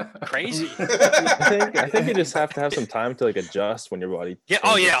crazy. I think you just have to have some time to like adjust when your body. Yeah.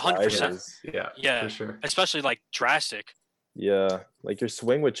 Oh changes yeah. 100%. sizes. Yeah. for sure. Especially like drastic. Yeah, like your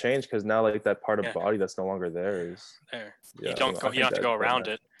swing would change because now like that part of Yeah. body that's no longer there is. There. Yeah, You don't I go. You think have to that- go that around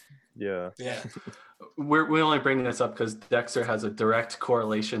ma- it. Yeah. Yeah. We only bring this up because Dexter has a direct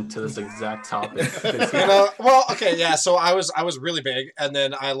correlation to this exact topic. 'Cause he- Well, okay, yeah. So I was really big, and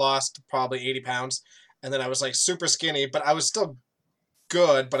then I lost probably 80 pounds, and then I was like super skinny, but I was still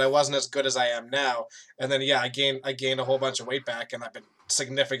good, but I wasn't as good as I am now. And then I gained a whole bunch of weight back, and I've been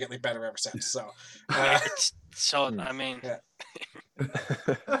significantly better ever since. So, So I mean, Yeah.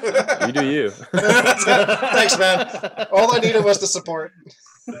 You do you. Thanks, man. All I needed was the support.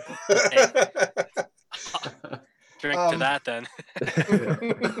 drink to that then.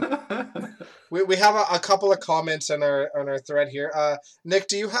 We have a couple of comments on our thread here. Nick,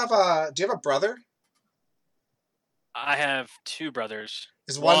 do you have a brother? I have 2 brothers.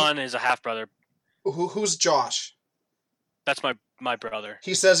 Is One is a half brother. who's Josh? That's my brother.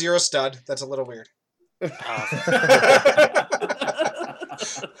 He says you're a stud. That's a little weird.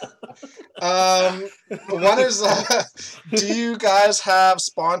 One is, do you guys have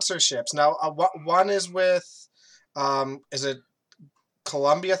sponsorships? Now, one is with, is it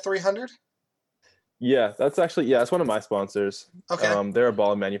Columbia 300? Yeah, that's one of my sponsors. Okay. They're a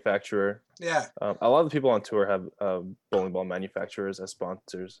ball manufacturer. Yeah. A lot of the people on tour have bowling ball manufacturers as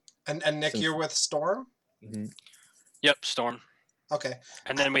sponsors. And Nick, you're with Storm? Yep, Storm. Okay.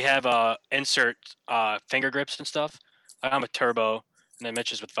 And then we have insert finger grips and stuff. I'm a Turbo, and then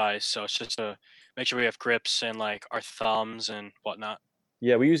Mitch is with Vice. So it's just to make sure we have grips and like our thumbs and whatnot.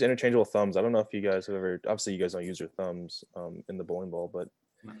 Yeah, we use interchangeable thumbs. I don't know if you guys have ever. Obviously, you guys don't use your thumbs in the bowling ball, but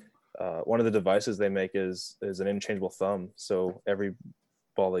one of the devices they make is an interchangeable thumb. So every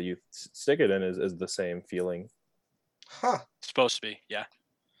ball that you stick it in is the same feeling. Huh. It's supposed to be, yeah.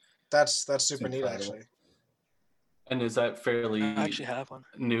 That's super neat, incredible. actually. And is that fairly I actually have one.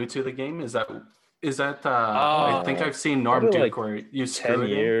 new to the game? Is that I think I've seen Norm probably Duke like where you screw 10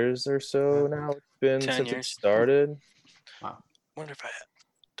 it in. years or so now it's been 10 since it years. started. Wonder if do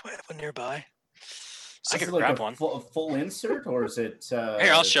I have one nearby? So I is could it like grab a one. full insert, or is it?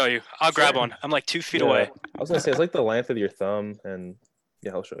 Here, I'll show you. I'll grab Sure. one. I'm like 2 feet Yeah, away. I was gonna say it's like the length of your thumb, and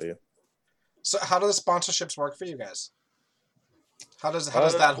yeah, I'll show you. So how do the sponsorships work for you guys? How does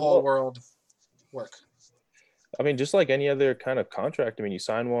that whole well- world work? I mean, just like any other kind of contract. I mean, you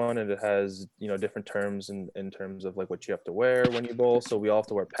sign one, and it has different terms in terms of like what you have to wear when you bowl. So we all have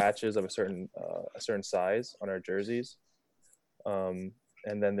to wear patches of a certain size on our jerseys. And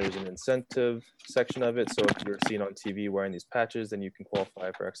then there's an incentive section of it. So if you're seen on TV wearing these patches, then you can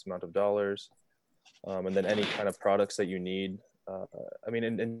qualify for X amount of dollars. And then any kind of products that you need. I mean,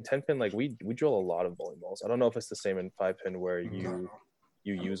 in 10-pin, like we drill a lot of bowling balls. I don't know if it's the same in 5-pin where you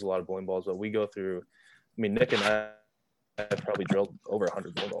use a lot of bowling balls, but we go through. I mean, Nick and I have probably drilled over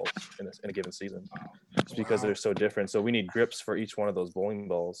 100 bowling balls in a given season, just because they're so different. So we need grips for each one of those bowling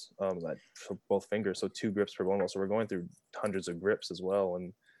balls, for both fingers. So 2 grips per bowling ball. So we're going through hundreds of grips as well,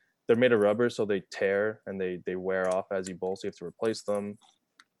 and they're made of rubber, so they tear and they wear off as you bowl. So you have to replace them.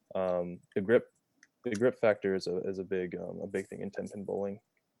 The grip factor is a big thing in 10-pin bowling.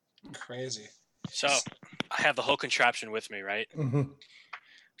 Crazy. So I have the whole contraption with me, right?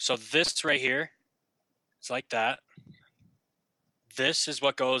 So this right here, it's like that. This is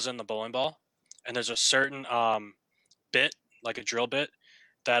what goes in the bowling ball, and there's a certain bit, like a drill bit,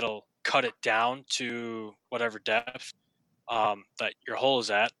 that'll cut it down to whatever depth that your hole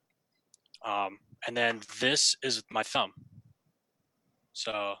is at. And then this is my thumb.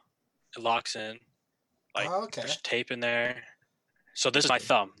 So it locks in. Like Okay. there's tape in there. So this is my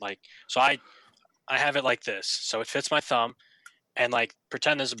thumb. Like, so I have it like this. So it fits my thumb, and like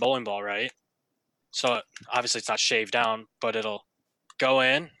pretend there's a bowling ball, right? So obviously it's not shaved down, but it'll go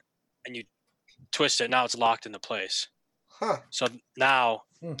in and you twist it. Now it's locked into place. Huh. So now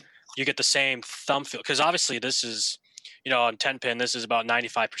you get the same thumb feel, because obviously this is, on 10-pin, this is about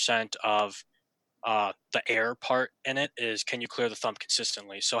 95% of the air part in it is, can you clear the thumb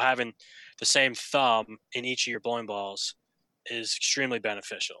consistently? So having the same thumb in each of your bowling balls is extremely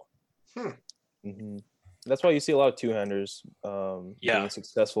beneficial. Mm-hmm. That's why you see a lot of two-handers Yeah. being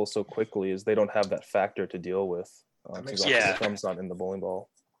successful so quickly, is they don't have that factor to deal with. That makes Because sense. the thumb's not in the bowling ball.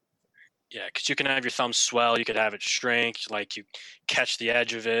 Yeah, because you can have your thumb swell, you could have it shrink, like you catch the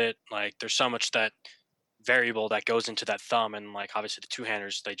edge of it. Like there's so much that variable that goes into that thumb, and like obviously the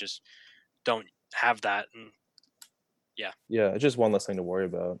two-handers, they just don't have that. And Yeah, it's just one less thing to worry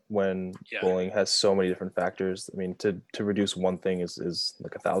about when Yeah. bowling has so many different factors. I mean, to reduce one thing is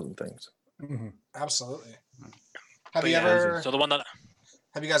like 1,000 things. Absolutely. But yeah, so the one that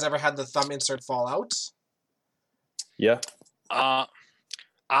Have you guys ever had the thumb insert fall out? Yeah.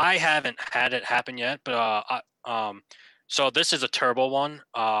 I haven't had it happen yet, but so this is a turbo one.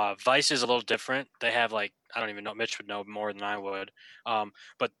 Vice is a little different. They have like, I don't even know, Mitch would know more than I would.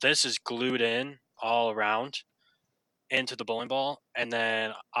 But this is glued in all around into the bowling ball, and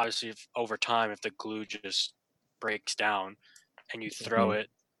then obviously over time, if the glue just breaks down and you throw it,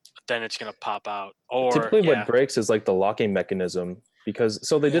 then it's gonna pop out. Or Typically what breaks is like the locking mechanism, because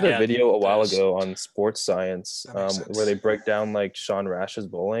so they did a video a while ago on Sports Science where they break down like Sean Rash's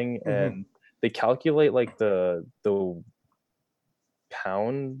bowling, and they calculate like the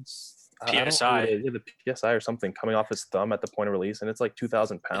pounds PSI. the PSI or something coming off his thumb at the point of release, and it's like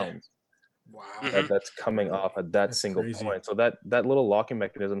 2,000 pounds. Wow. That's coming off at that single point. So that little locking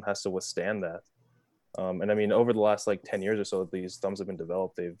mechanism has to withstand that. And I mean, over the last like 10 years or so, these thumbs have been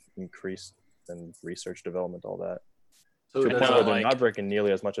developed. They've increased in research, development, all that. So To the that's point where they're like- not breaking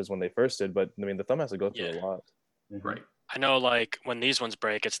nearly as much as when they first did. But I mean, the thumb has to go through a lot. right. I know, like when these ones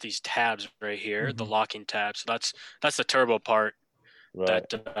break, it's these tabs right here, the locking tabs. So that's the turbo part. Right.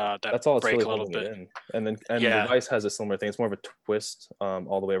 That That's all it's break really a little holding bit. it in. And Yeah. the Vice has a similar thing. It's more of a twist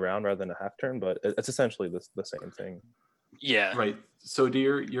all the way around rather than a half turn, but it's essentially the same thing. Yeah. Right. So do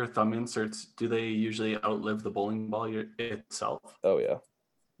your thumb inserts, do they usually outlive the bowling ball itself? Oh yeah.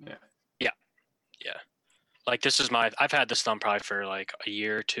 Like this is I've had this thumb probably for like a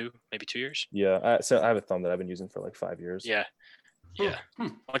year or two, maybe 2 years. Yeah. So I have a thumb that I've been using for like 5 years. Yeah. Yeah.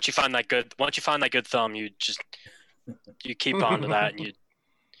 Once you find that good thumb, you keep on to that and you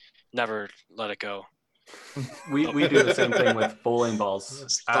never let it go. We do the same thing with bowling balls.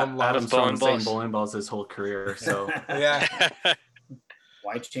 It's thumb love. Adam's thrown the Bowling same balls. bowling balls his whole career. So Yeah.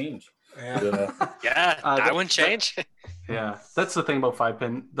 Why change? Yeah. Yeah, I that- wouldn't change. yeah, that's the thing about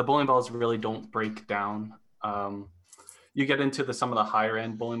 5-pin. The bowling balls really don't break down. You get into some of the higher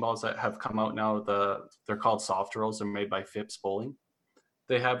end bowling balls that have come out now. They're called soft rolls. They're made by Phipps Bowling.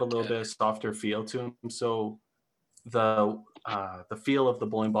 They have a little bit of softer feel to them. So the feel of the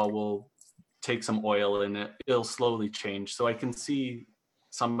bowling ball will take some oil in it. It'll slowly change. So I can see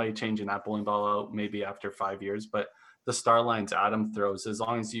somebody changing that bowling ball out maybe after 5 years. But the Starlines Adam throws, as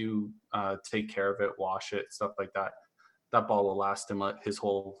long as you take care of it, wash it, stuff like that, that ball will last him his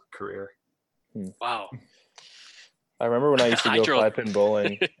whole career. Wow. I remember when I used to I go drove- 5-pin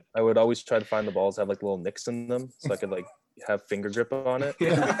bowling, I would always try to find the balls that have like little nicks in them so I could like have finger grip on it.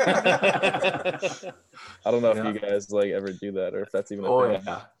 I don't know if you guys like ever do that or if that's even a Oh thing.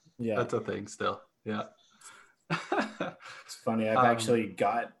 yeah, Yeah. that's a thing still. Yeah. It's funny. I've actually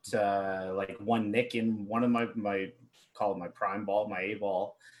got like one nick in one of my call it my prime ball, my A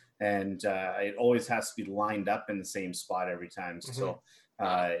ball, and it always has to be lined up in the same spot every time. So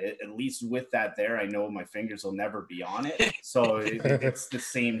at least with that there, I know my fingers will never be on it. So it's the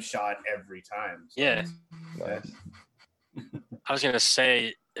same shot every time. So, Yeah. Nice. I was gonna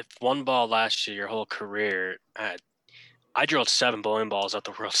say, if one ball lasts you your whole career, I drilled 7 bowling balls at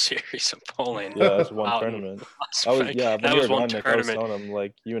the World Series of bowling. Yeah, that's one Out in tournament. Las I was Vegas. when that you was were one gone, Nick, I was tournament telling him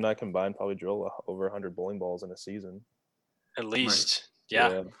like you and I combined probably drill over 100 bowling balls in a season. at least.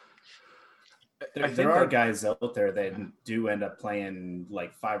 Yeah. There are guys out there that do end up playing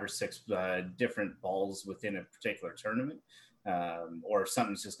like 5 or 6 different balls within a particular tournament, or if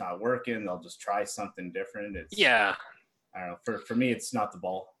something's just not working, they'll just try something different. It's, Yeah. I don't know. For me, it's not the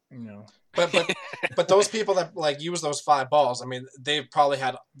ball. No. But those people that like use those 5 balls, I mean, they've probably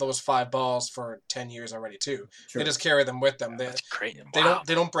had those 5 balls for 10 years already too. Sure. They just carry them with them. That's great. They Wow.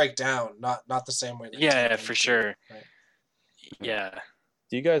 don't break down. Not the same way. that Yeah, 10 for do. sure. Right. Yeah.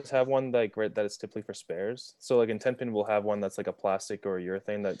 Do you guys have one like that is typically for spares? So like in 10-pin, we'll have one that's like a plastic or a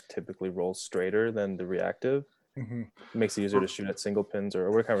urethane that typically rolls straighter than the reactive. Mm-hmm. It makes it easier to shoot at single pins or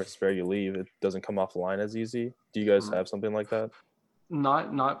whatever kind of spare you leave. It doesn't come off the line as easy. Do you guys have something like that?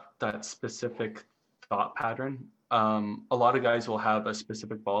 Not that specific thought pattern. A lot of guys will have a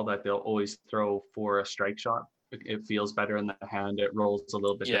specific ball that they'll always throw for a strike shot. It feels better in the hand. It rolls a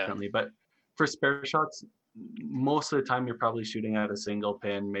little bit Yeah. differently. But for spare shots, most of the time you're probably shooting at a single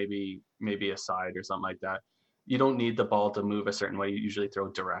pin, maybe a side or something like that. You don't need the ball to move a certain way. You usually throw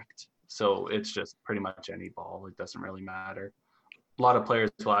direct. So it's just pretty much any ball. It doesn't really matter. A lot of players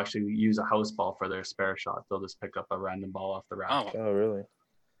will actually use a house ball for their spare shot. They'll just pick up a random ball off the rack. Oh, really?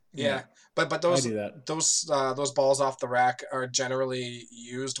 Yeah, but I those do that. those balls off the rack are generally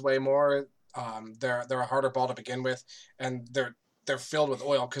used way more. They're a harder ball to begin with, and they're filled with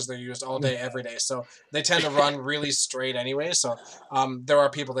oil because they're used all day every day. So they tend to run really straight anyway. So there are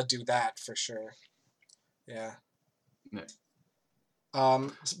people that do that for sure. Yeah.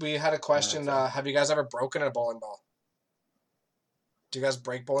 We had a question. Have you guys ever broken a bowling ball? Do you guys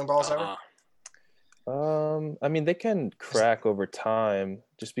break bowling balls ever? I mean, they can crack over time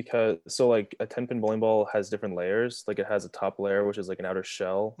just because, so like a 10-pin bowling ball has different layers. Like it has a top layer, which is like an outer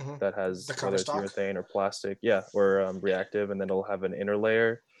shell that has The whether it's cover stock? urethane or plastic, or reactive, and then it'll have an inner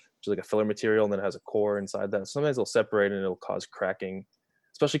layer, which is like a filler material, and then it has a core inside that. Sometimes it'll separate and it'll cause cracking,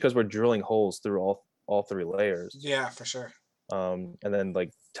 especially because we're drilling holes through all three layers. Yeah, for sure. And then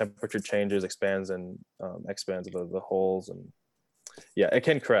like temperature changes, expands and expands the holes, and yeah, it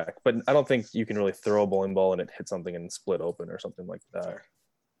can crack, but I don't think you can really throw a bowling ball and it hit something and split open or something like that. Fair.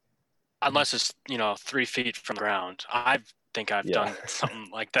 Unless it's 3 feet from the ground. I think I've done something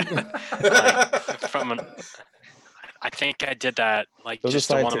like that. I think I did that like It was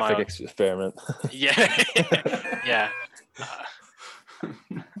just a to one of my scientific experiment. yeah yeah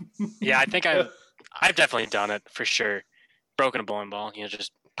yeah. I think I've definitely done it for sure. Broken a bowling ball,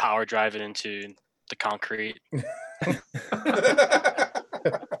 just power drive it into the concrete.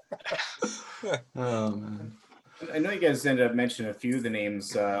 Oh man. I know you guys ended up mentioning a few of the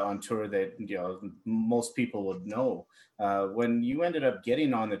names on tour that most people would know. When you ended up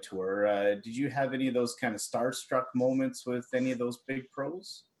getting on the tour, did you have any of those kind of starstruck moments with any of those big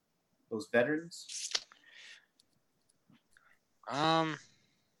pros, those veterans? I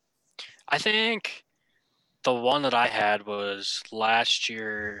think the one that I had was last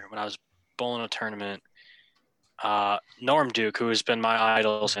year when I was bowling a tournament. Norm Duke, who has been my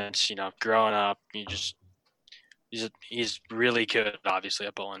idol since growing up. He's really good, obviously,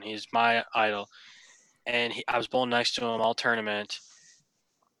 at bowling. He's my idol, and I was bowling next to him all tournament,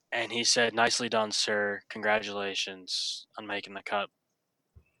 and he said, "Nicely done, sir. Congratulations on making the cut."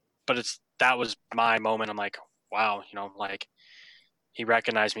 But that was my moment. I'm like, wow, like he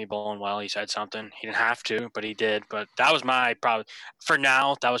recognized me bowling well. He said something. He didn't have to, but he did. But that was for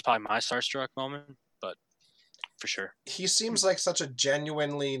now, that was probably my starstruck moment. But for sure. He seems like such a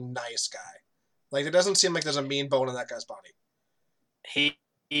genuinely nice guy. Like, it doesn't seem like there's a mean bone in that guy's body.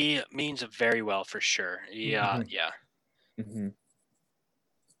 He means it very well for sure. Yeah. Mm-hmm.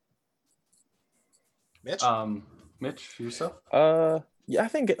 Mitch? Mitch, yourself? Yeah, I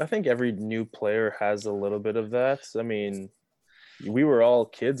think every new player has a little bit of that. I mean, we were all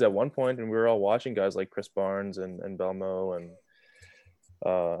kids at one point, and we were all watching guys like Chris Barnes and Belmo and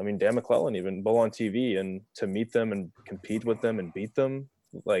I mean, Dan McClellan even bowl on TV, and to meet them and compete with them and beat them,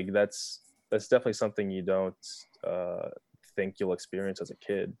 like that's definitely something you don't think you'll experience as a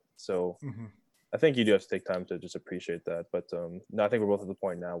kid. So I think you do have to take time to just appreciate that. But no, I think we're both at the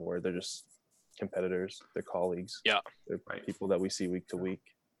point now where they're just competitors, they're colleagues, they're people that we see week to week.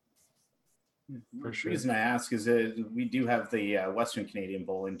 For sure. The reason I ask is that we do have the Western Canadian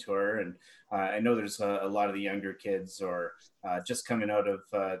Bowling Tour, and I know there's a lot of the younger kids or just coming out of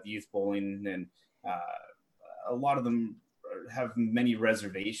the youth bowling, and a lot of them have many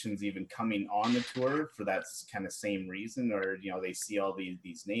reservations even coming on the tour for that kind of same reason, or they see all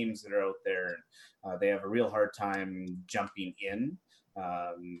these names that are out there, and they have a real hard time jumping in.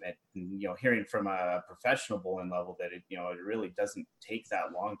 And hearing from a professional bowling level that it really doesn't take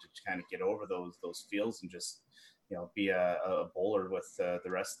that long to kind of get over those feels and just be a bowler with the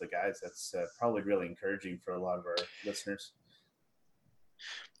rest of the guys. That's probably really encouraging for a lot of our listeners.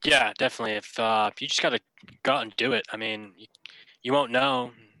 Yeah, definitely. If you just gotta go out and do it. I mean, you won't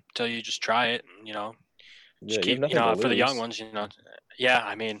know until you just try it. Just keep for the young ones. Yeah,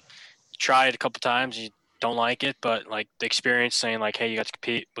 I mean, you try it a couple times. You don't like it, but like the experience saying like, hey, you got to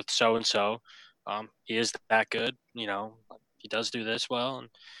compete with so and so, he is that good, he does do this well, and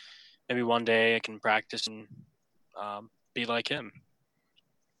maybe one day I can practice and be like him.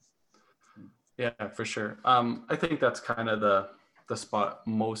 Yeah, for sure. I think that's kind of the spot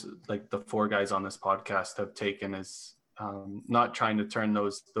most like the four guys on this podcast have taken is not trying to turn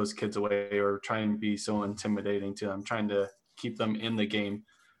those kids away or try and be so intimidating to them, trying to keep them in the game.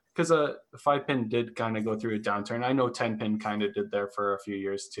 Because the 5-pin did kind of go through a downturn. I know 10-pin kind of did there for a few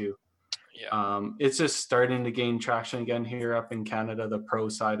years too. Yeah. It's just starting to gain traction again here up in Canada, the pro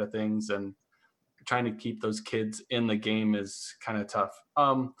side of things. And trying to keep those kids in the game is kind of tough.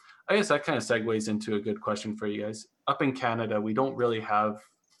 I guess that kind of segues into a good question for you guys. Up in Canada, we don't really have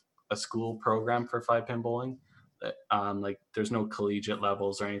a school program for 5-pin bowling. Like there's no collegiate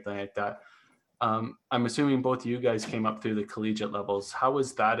levels or anything like that. I'm assuming both of you guys came up through the collegiate levels. How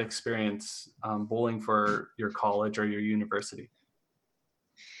was that experience bowling for your college or your university?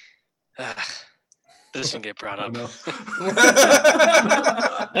 This can get brought up.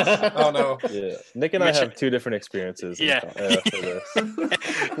 Oh no. Yeah, Nick and I have two different experiences. Yeah. For this.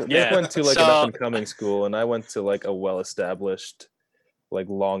 Nick Yeah. went to like an up and coming school, and I went to like a well established, like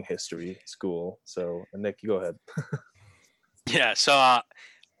long history school. So Nick, you go ahead. Yeah. So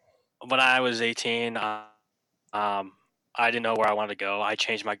when I was 18, I didn't know where I wanted to go. I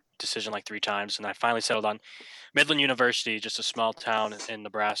changed my decision like 3 times, and I finally settled on Midland University, just a small town in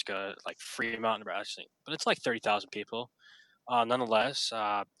Nebraska, like Fremont, Nebraska. But it's like 30,000 people. Nonetheless,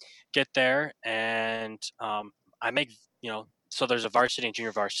 get there, and I make, so there's a varsity and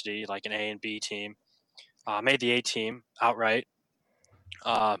junior varsity, like an A and B team. Made the A team outright.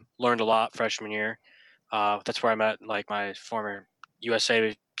 Learned a lot freshman year. That's where I met like my former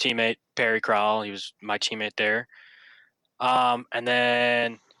USA teammate, Perry Crowell. He was my teammate there. And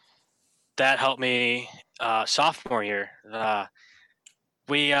then that helped me sophomore year.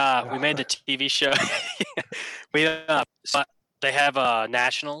 We made the TV show. So they have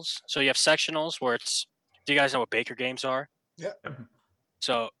nationals. So you have sectionals where it's. Do you guys know what Baker Games are? Yeah.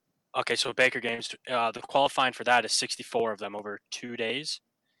 So Baker Games. The qualifying for that is 64 of them over 2 days.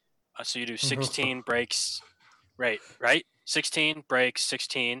 So you do 16 breaks, right? 16 breaks,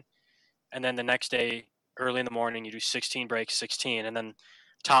 16, and then the next day, early in the morning, you do 16 breaks, 16, and then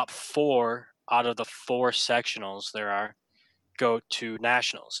top 4 out of the 4 sectionals there are go to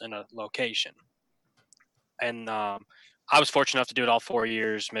nationals in a location. And I was fortunate enough to do it all 4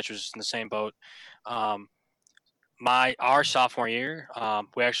 years. Mitch was in the same boat. Our sophomore year,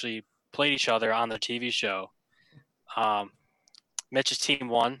 we actually played each other on the TV show. Mitch's team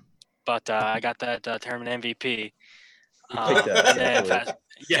won, but I got that tournament MVP.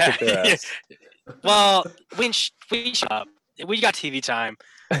 Yeah. Well, we got TV time.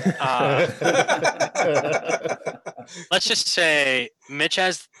 Let's just say Mitch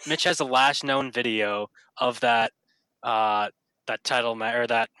has the last known video of that title or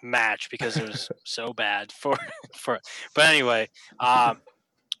that match because it was so bad for. But anyway, and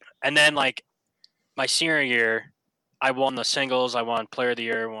then like my senior year, I won the singles. I won Player of the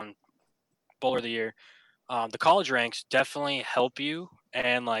Year, won Bowler of the Year. The college ranks definitely help you,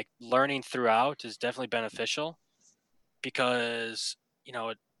 and like learning throughout is definitely beneficial because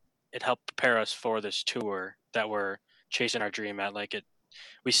it helped prepare us for this tour that we're chasing our dream at. Like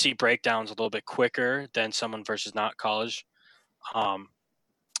we see breakdowns a little bit quicker than someone versus not college, and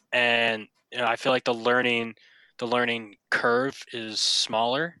I feel like the learning curve is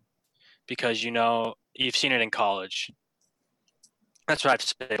smaller because you've seen it in college. That's what I have to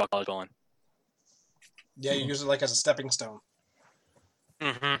say about college bowling. Yeah, you use it like as a stepping stone.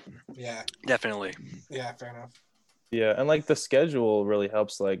 Mm-hmm. Yeah. Definitely. Yeah, fair enough. Yeah, and like the schedule really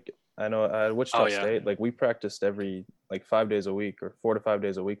helps. Like I know at Wichita State, like we practiced every like 5 days a week or 4 to 5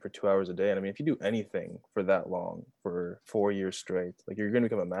 days a week for 2 hours a day. And I mean, if you do anything for that long for 4 years straight, like you're going to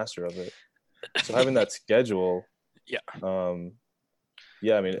become a master of it. So having that schedule, yeah, I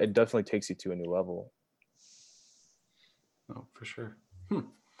mean, it definitely takes you to a new level. Oh, for sure.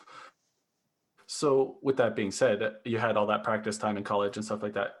 So with that being said, you had all that practice time in college and stuff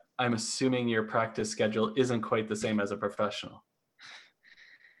like that. I'm assuming your practice schedule isn't quite the same as a professional.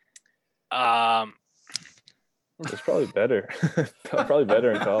 It's probably better. Probably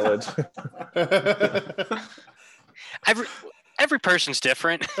better in college. Every person's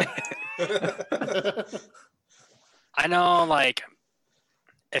different. I know, like,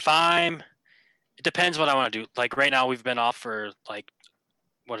 it depends what I want to do. Like right now, we've been off for like,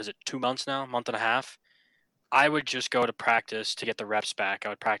 what is it, 2 months now, month and a half. I would just go to practice to get the reps back. I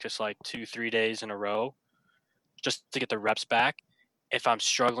would practice like 2-3 days in a row just to get the reps back. If I'm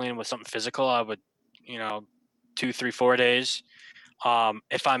struggling with something physical, I would, 2, 3, 4 days.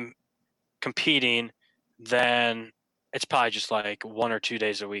 If I'm competing, then it's probably just like 1 or 2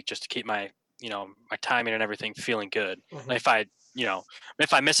 days a week just to keep my, my timing and everything feeling good. Mm-hmm. If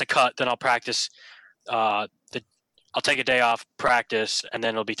I miss a cut, then I'll practice. I'll take a day off, practice, and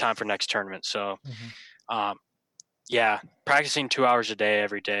then it'll be time for next tournament. So, practicing 2 hours a day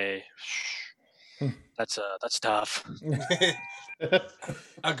every day. That's tough.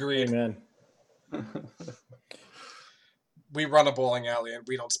 Agreed. Amen. we run a bowling alley and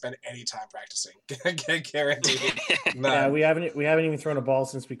we don't spend any time practicing. Guaranteed. None. Yeah, we haven't even thrown a ball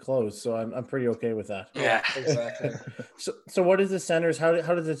since we closed, so I'm pretty okay with that. Yeah. Exactly. So what is the centers? How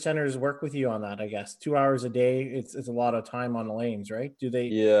does the centers work with you on that? I guess 2 hours a day. It's a lot of time on the lanes, right? Do they?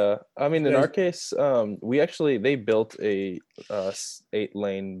 Yeah, I mean, in guys- our case, they built a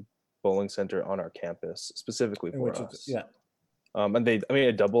 8-lane bowling center on our campus specifically for us. Yeah. And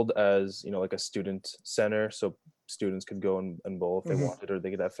it doubled as, like a student center, so students could go and bowl if they wanted, or they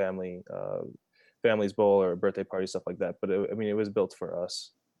could have families bowl or birthday party, stuff like that. But it was built for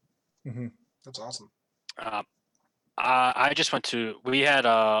us. Mm-hmm. That's awesome. I just we had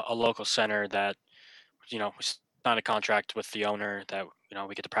a local center that, we signed a contract with the owner that,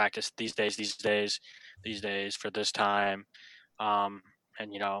 we get to practice these days for this time. And,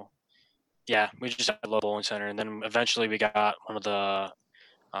 yeah, we just had a local bowling center. And then eventually we got one of the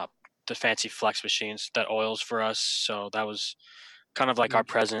fancy flex machines that oils for us. So that was kind of like our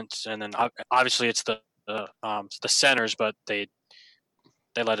presence. And then obviously it's the centers, but they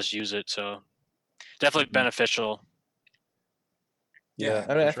let us use it. So definitely beneficial. Yeah,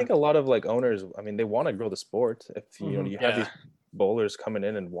 I mean, I think a lot of owners, they want to grow the sport. If you have these bowlers coming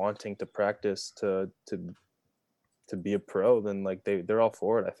in and wanting to practice to be a pro, then they're all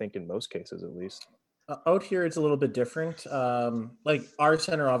for it. I think in most cases, at least. Out here, it's a little bit different. Like our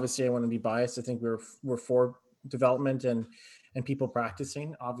center, obviously, I want to be biased. I think we're for development and people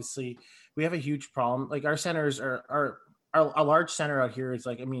practicing. Obviously, we have a huge problem. Like our centers are a large center out here is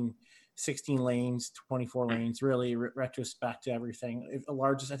 16 lanes, 24 lanes, really retrospect to everything.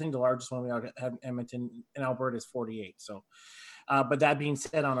 I think the largest one we have in Edmonton in Alberta is 48. So, but that being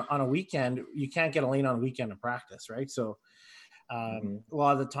said, on a weekend, you can't get a lane on a weekend to practice, right? So, a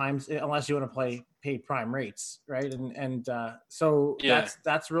lot of the times, unless you want to pay prime rates, right? So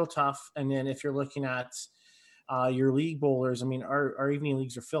that's real tough. And then if you're looking at your league bowlers, our evening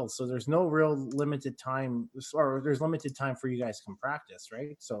leagues are filled, so there's no real limited time, or there's limited time for you guys to come practice,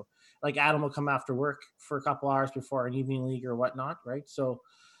 right? So Adam will come after work for a couple hours before an evening league or whatnot, right? So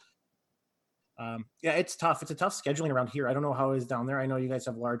it's tough. It's a tough scheduling around here. I don't know how it is down there. I know you guys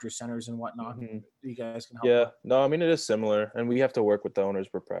have larger centers and whatnot. You guys can help. Yeah, no, it is similar, and we have to work with the owners,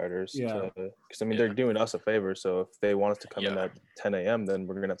 proprietors. Yeah, because they're doing us a favor. So if they want us to come in at 10 a.m., then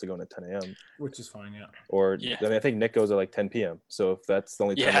we're gonna have to go in at 10 a.m. Which is fine. Yeah. Or I think Nick goes at 10 p.m. So if that's the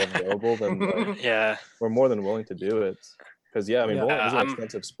only time available, then we're more than willing to do it. Because bowling is an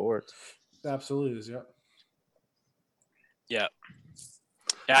expensive sport. Absolutely is. Yeah.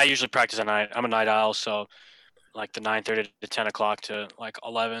 Yeah, I usually practice at night. I'm a night owl, so the 9:30 to 10 o'clock to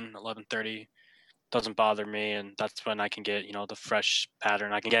 11:30 doesn't bother me, and that's when I can get the fresh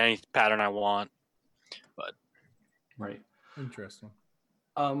pattern. I can get any pattern I want. But right, interesting.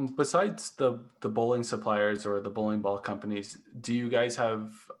 Besides the bowling suppliers or the bowling ball companies, do you guys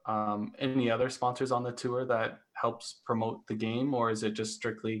have any other sponsors on the tour that helps promote the game, or is it just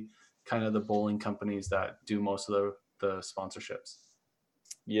strictly kind of the bowling companies that do most of the sponsorships?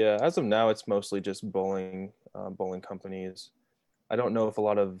 Yeah, as of now, it's mostly just bowling companies. I don't know if a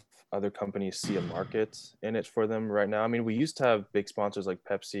lot of other companies see a market in it for them right now. We used to have big sponsors like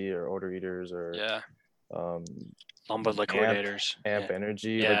Pepsi or Order Eaters or Lombard Liquidators, Amp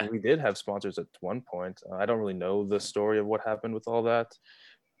Energy. Yeah. We did have sponsors at one point. I don't really know the story of what happened with all that.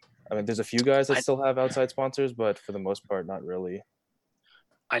 There's a few guys that still have outside sponsors, but for the most part, not really.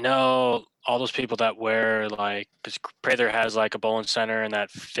 I know all those people that wear because Prather has a bowling center and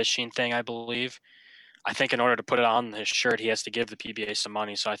that fishing thing, I believe. I think in order to put it on his shirt, he has to give the PBA some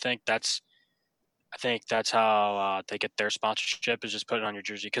money. So I think that's how they get their sponsorship, is just put it on your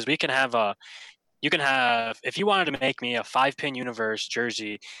jersey. Because you can have, if you wanted to make me a 5-pin Universe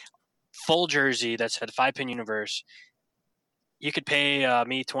jersey, full jersey that said 5-pin Universe, you could pay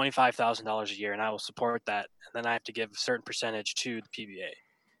me $25,000 a year, and I will support that. And then I have to give a certain percentage to the PBA.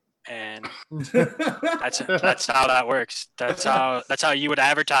 And that's how that works. That's how you would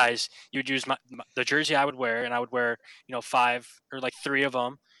advertise. You would use the jersey I would wear, and I would wear 5 or 3 of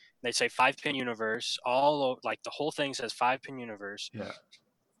them. They'd say 5-pin Universe. All the whole thing says 5-pin Universe. Yeah.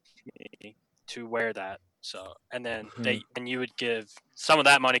 To wear that. So and then you would give some of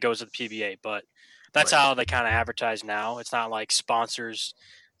that money goes to the PBA, but that's how they kind of advertise now. It's not like sponsors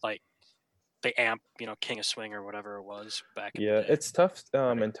the Amp, King of Swing or whatever it was back in the day. It's tough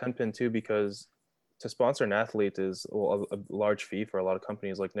in 10-pin too, because to sponsor an athlete is a large fee for a lot of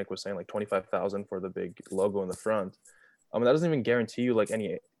companies. Like Nick was saying, $25,000 for the big logo in the front. That doesn't even guarantee you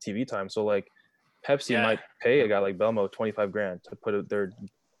any TV time. So Pepsi might pay a guy like Belmo $25,000 to put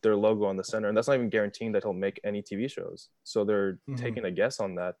their logo on the center, and that's not even guaranteeing that he'll make any TV shows. So they're taking a guess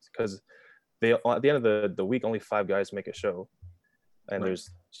on that, because they at the end of the week only 5 guys make a show, and Right. there's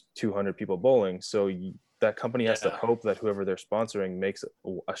 200 people bowling. So that company has to Yeah. hope that whoever they're sponsoring makes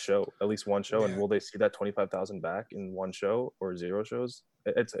a show, at least one show. And Yeah. will they see that 25,000 back in one show or 0 shows?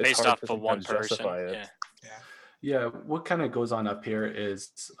 It's Based hard off to of one sometimes person. justify it. Yeah. Yeah. Yeah, what kind of goes on up here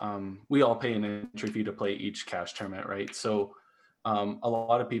is we all pay an entry fee to play each cash tournament, right? So a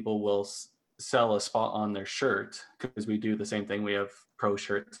lot of people will sell a spot on their shirt because we do the same thing. We have pro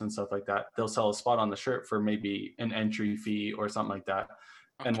shirts and stuff like that. They'll sell a spot on the shirt for maybe an entry fee or something like that.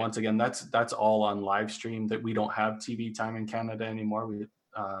 And Okay. once again, that's all on live stream. That we don't have TV time in Canada anymore.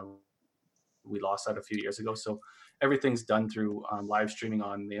 We lost that a few years ago, so everything's done through live streaming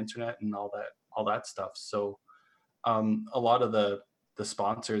on the internet and all that stuff. So a lot of the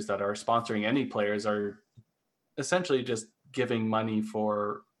sponsors that are sponsoring any players are essentially just giving money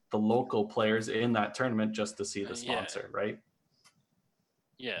for the local players in that tournament just to see the Yeah. sponsor, right?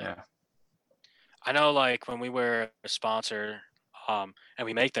 Yeah. I know, like when we were a sponsor, and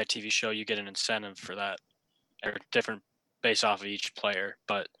we make that TV show, you get an incentive for that. They're different based off of each player,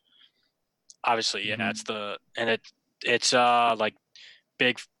 but obviously, yeah, Mhm. it's like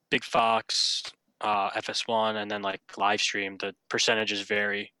Big Fox, FS1, and then like live stream. The percentages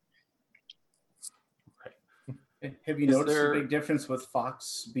vary. Have you Is noticed there- a big difference with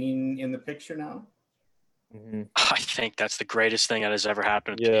Fox being in the picture now? Mhm. I think that's the greatest thing that has ever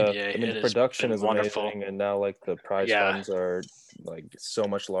happened to Yeah, PBA. I mean, It the has production been is wonderful. amazing, and now like the prize Yeah. funds are like so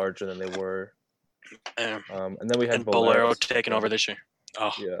much larger than they were. And, And then we had and Bolero step taking up. over this year.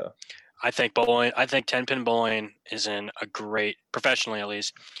 Oh, Yeah, I think 10-pin bowling is in a great, professionally at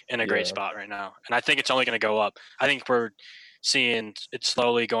least, in a great Yeah. spot right now. And I think it's only going to go up. I think we're seeing it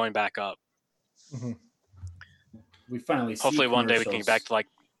slowly going back up. We finally see Hopefully one day we can get back commercials.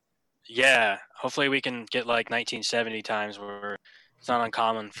 to like, hopefully we can get like 1970 times where it's not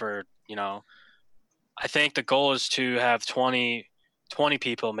uncommon for, I think the goal is to have 20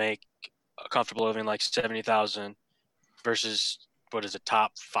 people make a comfortable living like 70,000 versus what is it,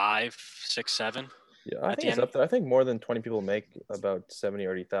 top 5, 6, 7? yeah. I At think the it's end- up there. I think more than 20 people make about 70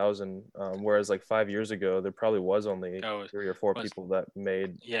 or 80,000. Whereas like 5 years ago, there probably was only Oh, 3 or 4 was- people that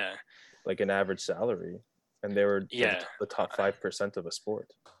made Yeah. like an average salary, and they were Yeah. the top 5% of a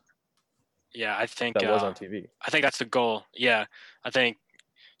sport Yeah, I think that was on TV. I think that's the goal. Yeah. I think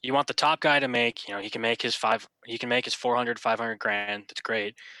you want the top guy to make, he can make his 400, 500 grand. That's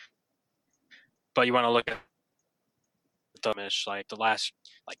great. But you want to look at the mish, like the last,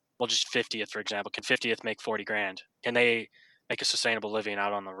 just 50th, for example. Can 50th make 40 grand? Can they make a sustainable living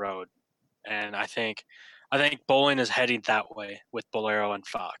out on the road? And I think bowling is heading that way with Bolero and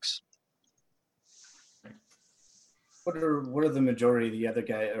Fox. What are the majority of the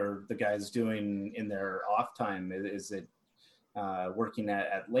other guys doing in their off time? Is it working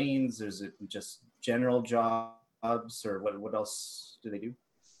at lanes? Is it just general jobs, or what else do they do?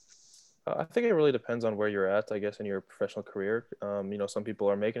 I think it really depends on where you're at, I guess, in your professional career. Some people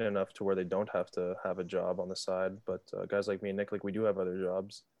are making enough to where they don't have to have a job on the side, but guys like me and Nick, like we do have other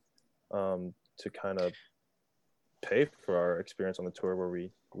jobs to kind of pay for our experience on the tour where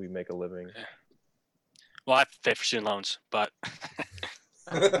we make a living. Well, I have to pay for student loans, but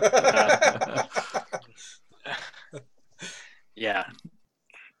yeah.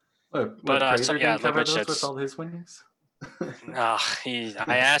 What, But, Fraser so, didn't yeah, like cover Rich those said, with all his winnings?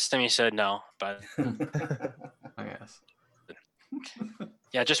 I asked him, he said no, but I guess.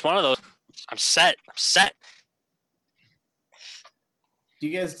 yeah, just one of those. I'm set. Do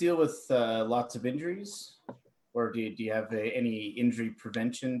you guys deal with lots of injuries, or do you have any injury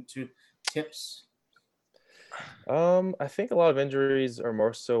prevention tips? I think a lot of injuries are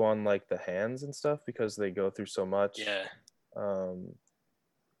more so on like the hands and stuff because they go through so much. Yeah.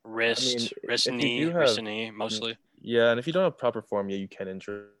 Wrist, Wrist, if you knee, do wrist have- and knee, mostly. Yeah, and if you don't have proper form, you can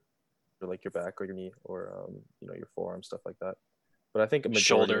injure like your back or your knee or your forearm, stuff like that. But I think a majority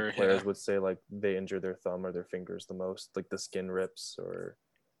Shoulder, of players yeah. would say like they injure their thumb or their fingers the most, like the skin rips or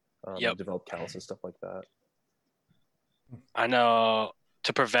Yep. develop calluses, stuff like that. I know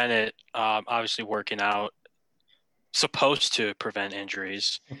to prevent it, obviously working out, supposed to prevent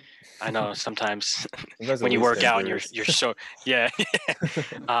injuries. I know sometimes Sometimes when it you leads work to out and injuries. you're so yeah.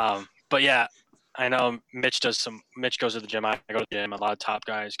 But yeah, I know Mitch goes to the gym. I go to the gym. A lot of top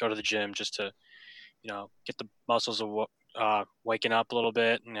guys go to the gym just to, get the muscles waking up a little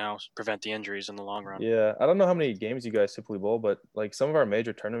bit, prevent the injuries in the long run. Yeah, I don't know how many games you guys typically bowl, but like some of our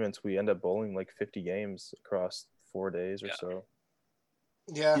major tournaments, we end up bowling like 50 games across 4 days or Yeah. so.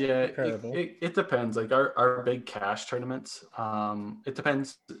 Yeah. Yeah, Comparable. it depends. Like our big cash tournaments, it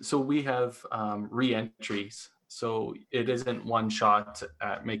depends. So we have re-entries. So it isn't one shot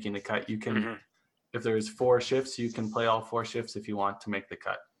at making the cut. You can, Mhm. if there's 4 shifts, you can play all 4 shifts if you want to make the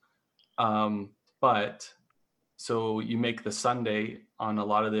cut. But so you make the Sunday on a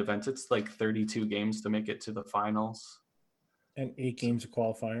lot of the events. It's like 32 games to make it to the finals. And 8 games of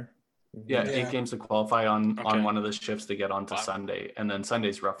qualifier. Yeah, Yeah. 8 games to qualify on Okay. one of the shifts to get onto Wow. Sunday, and then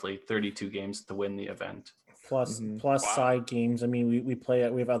Sunday's roughly 32 games to win the event. Plus Wow. side games. I mean, we play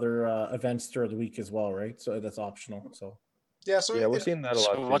it. We have other events throughout the week as well, right? So that's optional. So Yeah, so Yeah, we're it- seeing that a lot.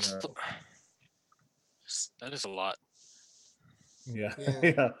 So too what's now. that is a lot. yeah, Yeah.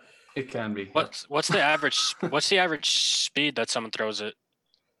 yeah. It can be. What's the average speed that someone throws it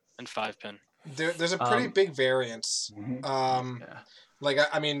in 5-pin? there's a pretty big variance. Mhm. Yeah. Like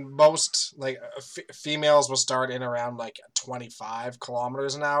I mean, most like females will start in around like 25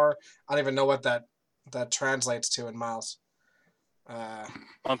 kilometers an hour. I don't even know what that translates to in miles.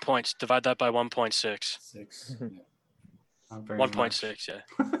 1 point. Divide that by 1.6. 6. Not very 1.6. Yeah.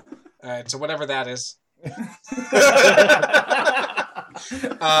 All right, so whatever that is.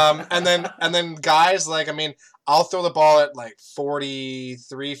 And then guys, like, I mean, I'll throw the ball at like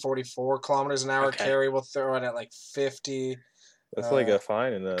 43, 44 kilometers an hour. Okay. Carrie will throw it at like 50. That's like a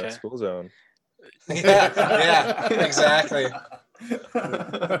fine in the okay. school zone. Yeah, exactly.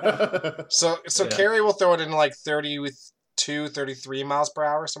 So Yeah. Carrie will throw it in like 32, 33 miles per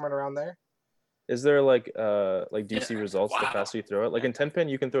hour, somewhere around there. Is there like do you see results the Wow. faster you throw it? Like in 10-pin,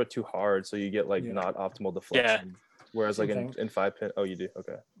 you can throw it too hard, so you get like Yeah. not optimal deflection. Whereas like in Sometimes. 5-pin, oh, you do.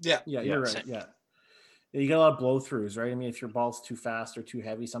 Okay. Yeah. Yeah, you're Yeah. right. Yeah. You get a lot of blow throughs, right? I mean, if your ball's too fast or too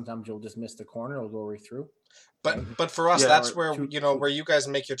heavy, sometimes you'll just miss the corner. It'll go right through. But for us, Yeah, that's or where two- where you guys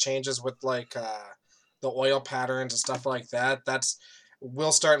make your changes with like the oil patterns and stuff like that.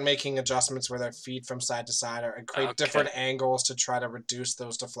 We'll start making adjustments with our feet from side to side and create Okay. different angles to try to reduce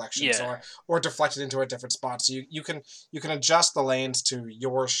those deflections Yeah. or deflect it into a different spot. So you can adjust the lanes to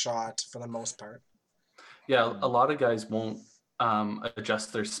your shot for the most part. Yeah, a lot of guys won't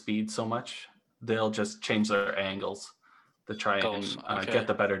adjust their speed so much. They'll just change their angles to try Goals, and okay. get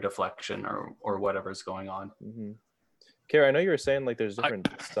the better deflection or whatever's going on. Mm-hmm. Kara, I know you were saying like there's different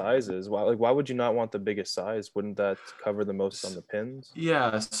sizes. Why would you not want the biggest size? Wouldn't that cover the most on the pins?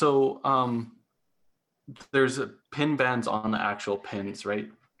 Yeah, so there's pin bands on the actual pins, right?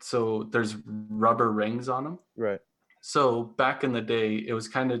 So there's rubber rings on them. Right. So back in the day, it was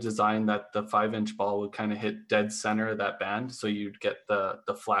kind of designed that the 5-inch ball would kind of hit dead center of that band, so you'd get the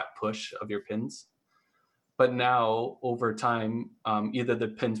flat push of your pins. But now, over time, either the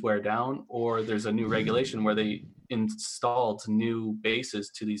pins wear down or there's a new regulation where they installed new bases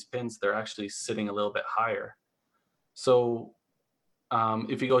to these pins. They're actually sitting a little bit higher. So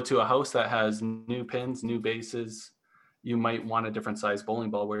if you go to a house that has new pins, new bases, you might want a different size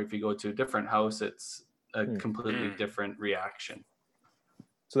bowling ball, where if you go to a different house, it's a completely different reaction.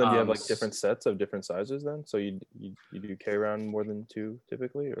 So then do you have like different sets of different sizes then? So you do carry around more than 2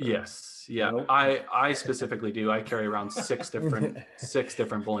 typically? Or? Yes. Yeah. Nope. I specifically do. I carry around 6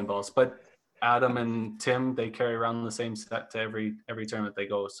 different bowling balls, but Adam and Tim, they carry around the same set to every tournament they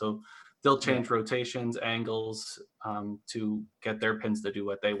go. So they'll change rotations, angles to get their pins to do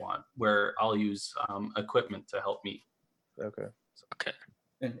what they want, where I'll use equipment to help me. Okay. Okay.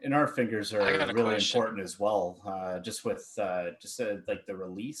 And our fingers are I got a really question. important as well. Just with like the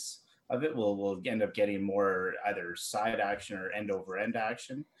release of it, we'll end up getting more either side action or end over end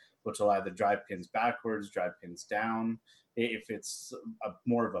action, which will either drive pins backwards, drive pins down. If it's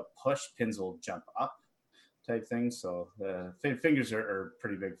more of a push, pins will jump up type thing. So fingers are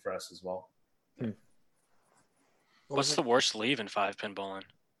pretty big for us as well. What's the worst leave in 5-pin bowling?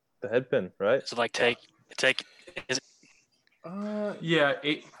 The head pin, right? So like take. Is it, Yeah,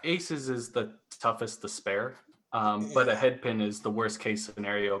 aces is the toughest to spare, but a head pin is the worst case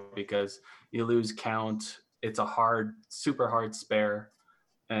scenario because you lose count. It's a super hard spare,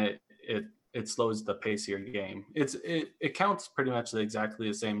 and it slows the pace of your game. It counts pretty much exactly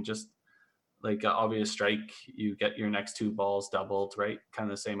the same, just like an obvious strike, you get your next 2 balls doubled, right? Kind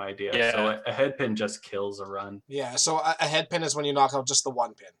of the same idea. Yeah. So a head pin just kills a run. Yeah, so a head pin is when you knock out just the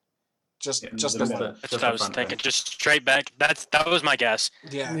one pin. Just the just one. the- that's just what I the was front thinking. pin. Just straight back. That was my guess.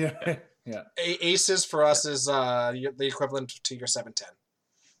 Yeah. Yeah. Yeah. Aces for us is the equivalent to your 7-10.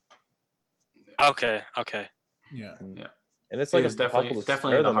 Okay. Yeah. And it's It like is definitely impossible to the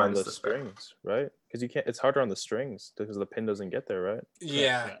spare them on the hardest to spare. strings, right? Because you can't. It's harder on the strings because the pin doesn't get there, right?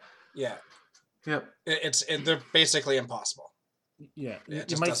 Yeah. Yep. They're basically impossible. Yeah. Yeah, it You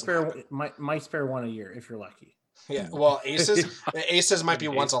just might doesn't spare happen. might spare one a year if you're lucky. Yeah. Well, aces might be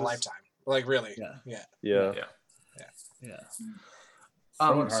once a Aces. lifetime. Like really. Yeah. Yeah. Yeah. Yeah.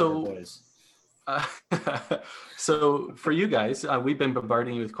 Throw it harder, So boys. Uh, so for you guys, we've been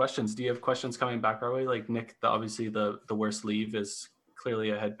bombarding you with questions. Do you have questions coming back our way? Like Nick, obviously the worst leave is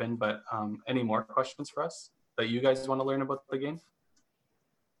clearly a head pin, but any more questions for us that you guys want to learn about the game?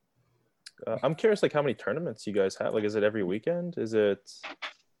 I'm curious, like how many tournaments you guys have? Like, is it every weekend? Is it?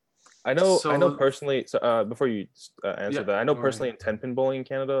 I know personally. So before you answer that, I know personally in 10-pin bowling in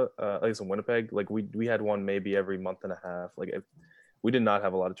Canada, at least in Winnipeg, like we had one maybe every month and a half. Like we did not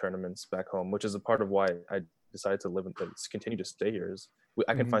have a lot of tournaments back home, which is a part of why I decided to live and continue to stay here. Is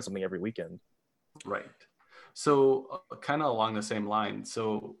I can find something every weekend. Right. So kind of along the same line.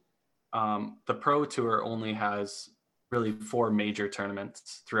 So the Pro Tour only has really 4 major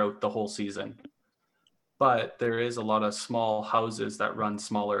tournaments throughout the whole season. But there is a lot of small houses that run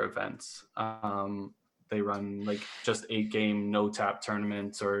smaller events. They run like just 8-game no-tap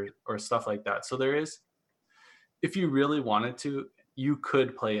tournaments or stuff like that. So there is, if you really wanted to, you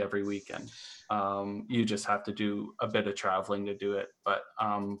could play every weekend. You just have to do a bit of traveling to do it. But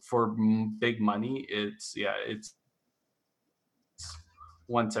for big money, it's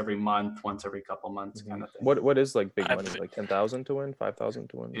once every month, once every couple months kind of thing. What is like big money? Like 10,000 to win, 5,000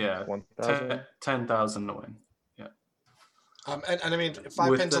 to win, yeah, 1,000, 10,000 to win. Yeah. And I mean,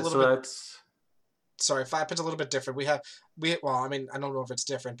 5-pin's a little bit. Sorry, 5-pin's a little bit different. Well, I mean, I don't know if it's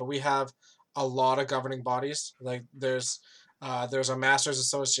different, but we have a lot of governing bodies. Like there's a Masters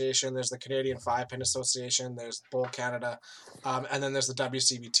Association, there's the Canadian 5-Pin Association, there's Bowl Canada, and then there's the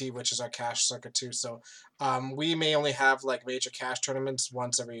WCBT, which is our cash circuit too. So we may only have like major cash tournaments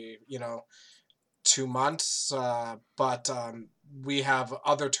once every 2 months, but we have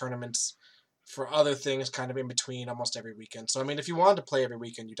other tournaments for other things kind of in between almost every weekend. So I mean, if you wanted to play every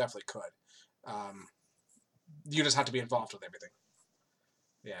weekend, you definitely could. You just have to be involved with everything.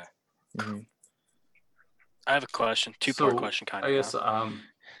 Yeah. Mm-hmm. I have a question, two-part question, kind of. I guess. Go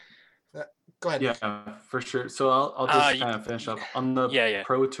ahead. Yeah, for sure. So I'll just kind of finish up on the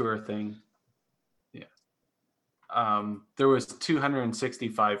Pro Tour thing. Yeah. There was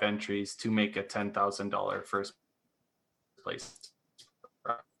 265 entries to make a $10,000 first place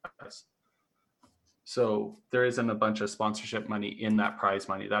prize. So there isn't a bunch of sponsorship money in that prize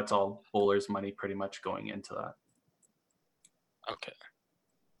money. That's all bowlers' money pretty much going into that. Okay.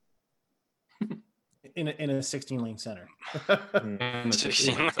 In a 16-lane center.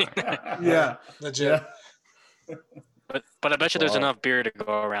 16 lane. Yeah. Legit. Yeah. But I bet you there's enough beer to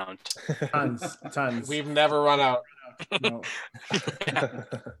go around. Tons. We've never run out. No.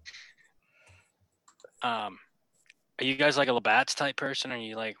 Are you guys like a Labatt's type person? Or are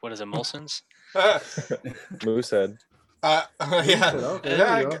you like, what is it, Molson's? Moosehead. I'm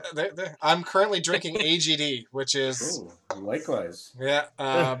currently drinking AGD, which is likewise.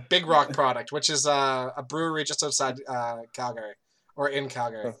 Big Rock product, which is a brewery just outside Calgary or in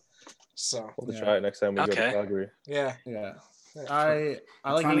Calgary. So we'll try it next time we go to Calgary. Yeah. I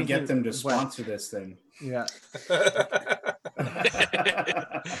like trying to get them to sponsor this thing. Yeah.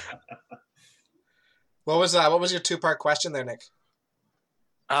 What was your 2-part question there, Nick?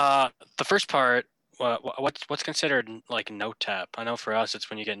 The first part, what's considered like no tap? I know for us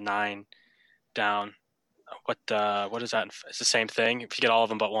it's when you get 9 down. What is that? It's the same thing if you get all of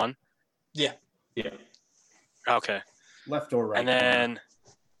them but one. Yeah. Okay. Left or right. And then,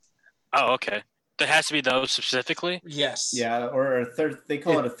 okay. There has to be those specifically. Yes. Yeah, or a third. They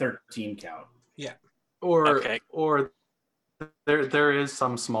call it a 13 count. Yeah. Or there is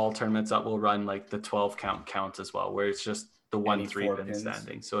some small tournaments that will run like the 12 count as well, where it's just the 1 3-pin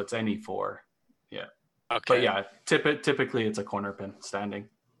standing. So it's any 4. Yeah. Okay. But yeah, typically it's a corner pin standing.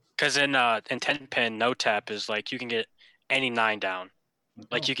 Because in 10-pin, no tap is like you can get any 9 down.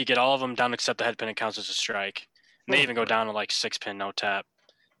 Like you could get all of them down except the head pin, it counts as a strike. And they even go down to like 6-pin no tap.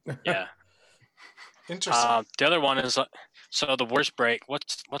 Yeah. Interesting. The other one is so the worst break.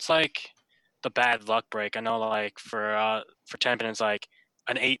 What's like the bad luck break? I know like for 10-pin it's like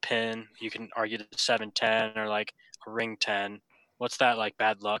an 8-pin. You can argue the 7-10 or like a ring 10. What's that like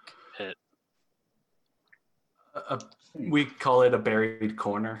bad luck hit? We call it a buried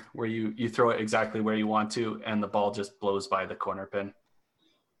corner, where you throw it exactly where you want to, and the ball just blows by the corner pin.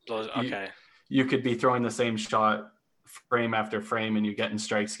 Okay. You could be throwing the same shot frame after frame, and you getting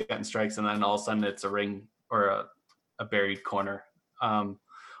strikes, and then all of a sudden it's a ring or a buried corner.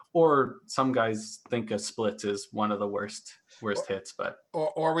 Or some guys think a split is one of the worst hits, but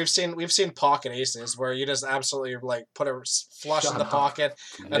or we've seen pocket aces where you just absolutely like put a flush in the pocket,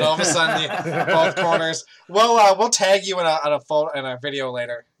 and all of a sudden both corners. We'll tag you in a photo and a video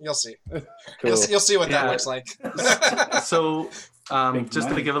later. You'll see. Cool. You'll see what that looks like. So just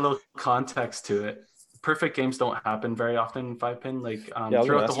to give a little context to it, perfect games don't happen very often in 5-pin. Like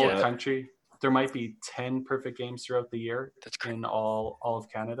throughout the whole country. there might be 10 perfect games throughout the year That's great. in all of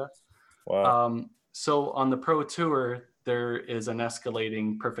Canada. Wow. So on the Pro Tour, there is an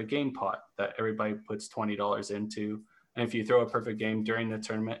escalating perfect game pot that everybody puts $20 into. And if you throw a perfect game during the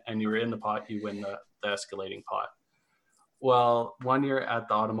tournament and you're in the pot, you win the escalating pot. Well, one year at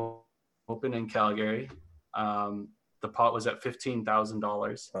the Autumn Open in Calgary, the pot was at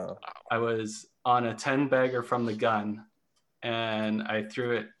 $15,000. Wow. I was on a 10 bagger from the gun, and I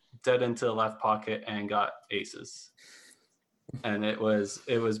threw it dead into the left pocket and got aces. And it was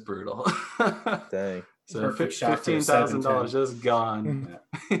brutal. Dang. So Perfect shot for a $15,000 7-10. just gone.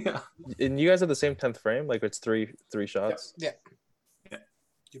 Yeah. And you guys have the same 10th frame? Like it's three shots? Yeah.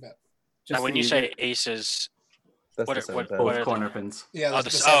 You bet. And when you say aces, That's What the are- same what- 10. what Both are they? corner pins. Yeah, Oh, the, the-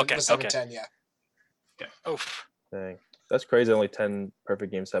 seven, oh, okay, the 7 okay. 10, yeah. oof. Dang. That's crazy. Only 10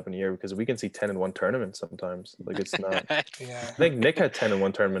 perfect games happen a year because we can see 10 in one tournament sometimes. Like it's not. Yeah. I think Nick had 10 in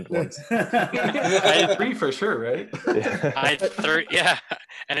one tournament once. I had 3 for sure, right? Yeah. I had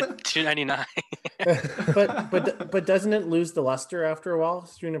and it's $2.99. but doesn't it lose the luster after a while?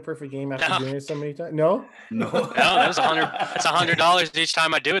 Doing a perfect game after No. doing it so many times? No. No. No, that's $100 each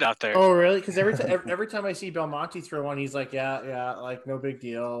time I do it out there. Oh really? Because every time I see Belmonte throw one, he's like, yeah, like no big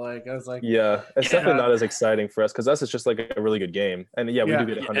deal. Like I was like, Yeah, it's Yeah. definitely not as exciting for us because us it's just like a really good game, and yeah, we Yeah.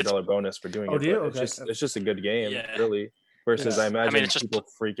 do get Yeah, $100 bonus for doing Oh, it. do you? But Okay. it's just a good game, Yeah. really. Versus, Yeah. I imagine it's just- people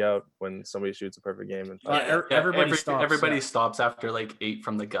freak out when somebody shoots a perfect game. And Yeah. everybody stops. Everybody yeah. stops after like 8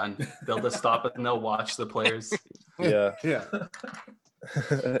 from the gun. They'll just stop it and they'll watch the players. yeah, Yeah.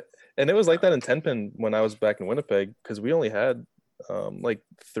 and it was like that in 10 pin when I was back in Winnipeg because we only had like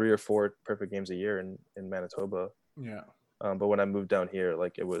 3 or 4 perfect games a year in Manitoba. Yeah. But when I moved down here,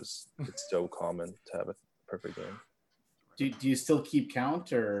 like it's so common to have a perfect game. Do you still keep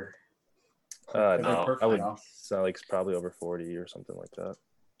count or? No, I would No. sound like it's probably over 40 or something like that.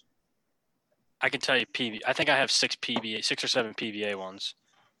 I can tell you I think I have 6 or 7 PBA ones.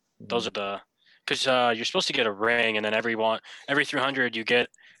 Those are the because you're supposed to get a ring, and then every 300 you get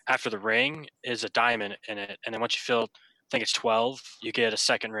after the ring is a diamond in it, and then once you fill, I think it's 12, you get a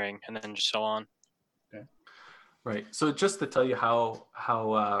second ring, and then just so on. Right. So just to tell you how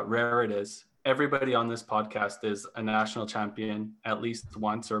rare it is, everybody on this podcast is a national champion at least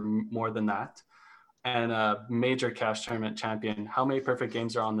once or more than that, and a major cash tournament champion. How many perfect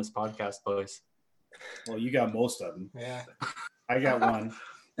games are on this podcast, boys? Well, you got most of them. Yeah. I got one.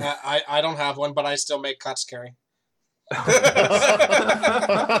 I don't have one, but I still make cuts, Kerry.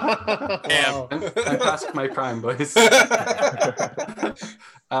 Wow. I'm past my prime, boys.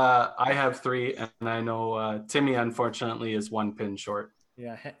 I have 3, and I know Timmy unfortunately is 1 pin short.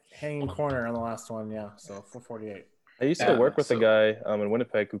 Yeah, hanging corner on the last one. Yeah, so 448. I used to Yeah, work with so- a guy in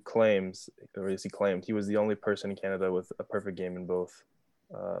Winnipeg who claims, or at least he claimed, he was the only person in Canada with a perfect game in both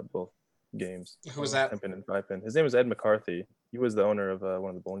games. Who was that? 10 pin and 5 pin. His name was Ed McCarthy. He was the owner of one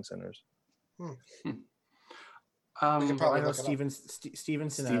of the bowling centers. We Probably can probably I know look it up.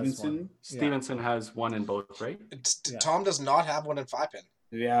 Stevenson has one. Stevenson? Stevenson has 1 in both, right? Yeah. Tom does not have one in 5 pin.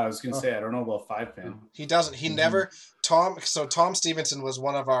 Yeah, I was gonna say I don't know about 5 pin. He doesn't. He never. Tom Stevenson was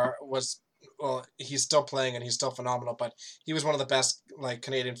one of our well, he's still playing and he's still phenomenal, but he was one of the best like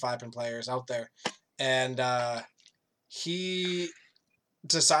Canadian 5 pin players out there, and he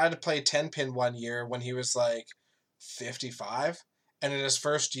decided to play 10 pin one year when he was like 55, and in his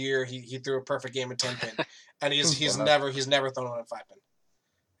first year he threw a perfect game at 10 pin, and he's Wow. never thrown one at 5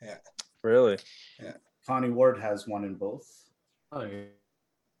 pin. Really? Connie Ward has 1 in both. Oh, there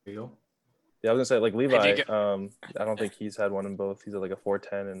you go. Yeah, I was gonna say like Levi. If you I don't think he's had one in both. He's at like a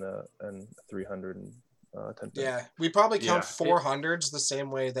 410 and 300 and 10 pin. Yeah, we probably count Yeah. 400s the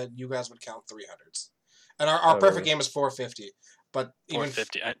same way that you guys would count 300s, and our Oh, perfect really? game is 450, but even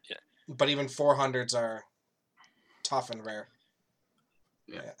 450. Yeah. but even 400s are tough and rare.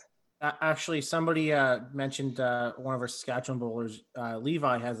 Actually, somebody mentioned one of our Saskatchewan bowlers.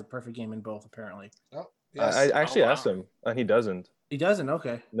 Levi has a perfect game in both. Apparently, Oh, yes. I actually wow. asked him, and he doesn't. he doesn't.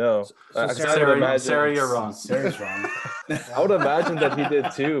 Okay. No, So I would Sarah, imagine- Sarah, you're wrong. Sarah's wrong. I would imagine that he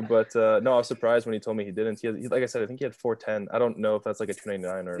did too, but no, I was surprised when he told me he didn't. He like I said, I think he had 410. I don't know if that's like a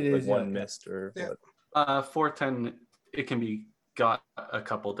 299 or It like is, one yeah. missed or Yeah. what. 410, it can be got a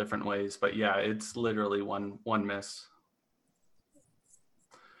couple different ways, but yeah, it's literally one miss.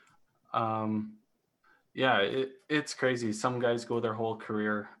 Yeah, it's crazy. Some guys go their whole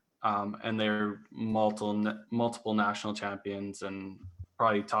career and they're multiple national champions and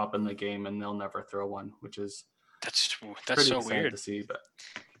probably top in the game, and they'll never throw one, which is That's pretty so sad weird. to see. But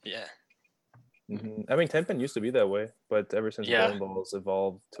Yeah. Mhm. I mean, 10 pin used to be that way, but ever since Yeah. bowling balls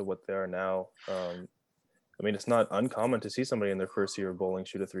evolved to what they are now, I mean, it's not uncommon to see somebody in their first year of bowling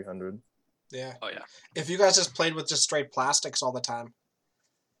shoot a 300. Yeah. Oh yeah. If you guys just played with just straight plastics all the time,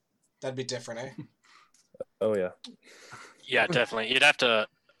 that'd be different, eh? Oh yeah. Yeah, definitely. You'd have to.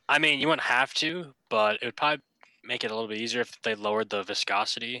 I mean, you wouldn't have to, but it would probably make it a little bit easier if they lowered the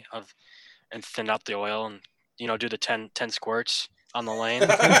viscosity of and thinned out the oil and do the 10 squirts on the lane.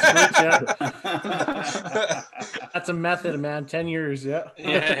 That's a method, man. 10 years, yeah.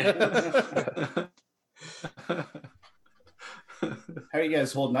 Yeah. How are you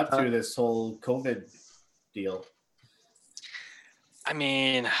guys holding up through this whole COVID deal? I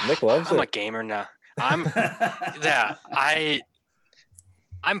mean, Nick loves I'm a it. gamer now. I'm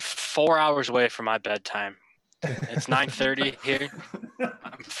 4 hours away from my bedtime. It's 9:30 here.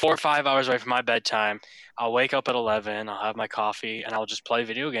 I'm 4 or 5 hours away from my bedtime. I'll wake up at 11. I'll have my coffee and I'll just play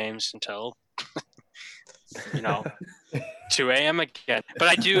video games until 2 a.m. again. But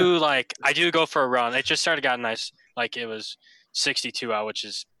I do go for a run. It just started getting nice. Like it was 62 out, which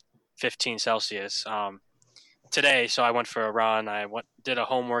is 15 Celsius. Today, so I went for a run. I did a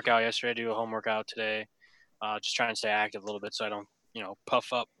home workout yesterday. I do a home workout today. Just trying to stay active a little bit so I don't,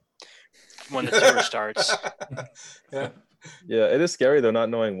 puff up when the tour starts. Yeah. Yeah, it is scary though, not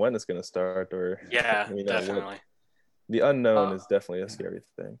knowing when it's gonna start or Yeah, what. definitely. The unknown is definitely a scary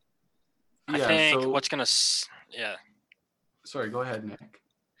thing. I think what's gonna Sorry, go ahead, Nick.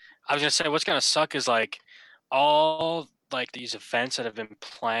 I was gonna say what's gonna suck is like all like these events that have been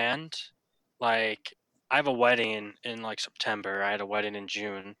planned. Like I have a wedding in like September. I had a wedding in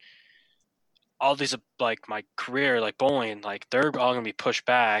June. All these like my career, like bowling, like they're all gonna be pushed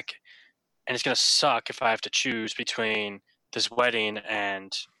back, and it's gonna suck if I have to choose between this wedding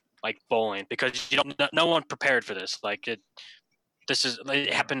and like bowling because no one prepared for this. Like it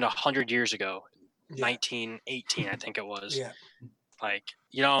happened 100 years ago, 1918, I think it was. Yeah. Like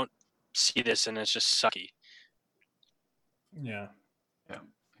you don't see this, and it's just sucky. Yeah. Yeah,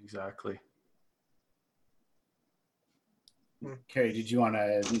 exactly. Kerry, did you want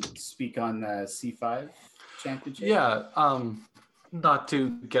to speak on the C5 championship? Yeah, not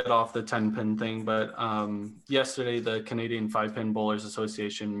to get off the 10-pin thing, but yesterday the Canadian 5-Pin Bowlers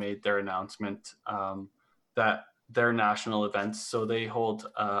Association made their announcement that their national events, so they hold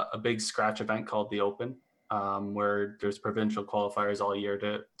a big scratch event called the Open, where there's provincial qualifiers all year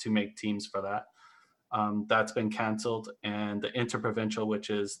to make teams for that. That's been canceled, and the interprovincial, which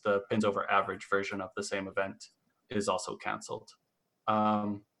is the pins over average version of the same event, is also canceled.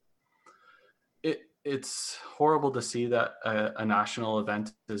 It's horrible to see that a national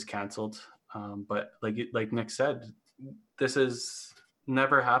event is canceled, but like Nick said, this has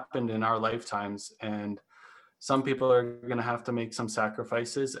never happened in our lifetimes, and some people are going to have to make some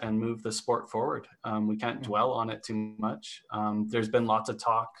sacrifices and move the sport forward. We can't dwell on it too much. There's been lots of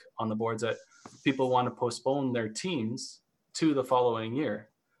talk on the boards that people want to postpone their teams to the following year.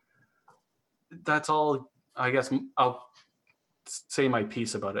 That's all. I guess I'll say my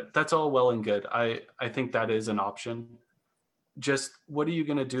piece about it. That's all well and good. I think that is an option. Just what are you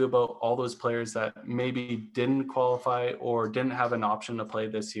going to do about all those players that maybe didn't qualify or didn't have an option to play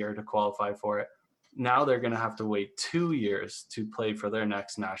this year to qualify for it? Now they're going to have to wait 2 years to play for their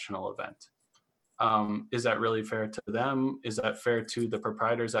next national event. Is that really fair to them? Is that fair to the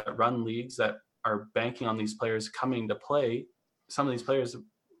proprietors that run leagues that are banking on these players coming to play? Some of these players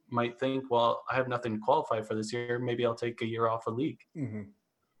might think, well, I have nothing to qualify for this year. Maybe I'll take a year off a league. Mm-hmm.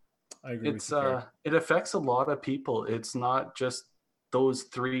 I agree. It affects a lot of people. It's not just those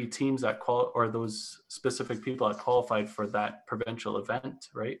 3 teams that or those specific people that qualified for that provincial event,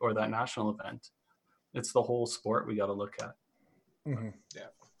 right? Or that national event. It's the whole sport we got to look at. Mm-hmm. Yeah.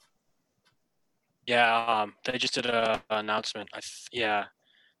 Yeah, they just did an announcement.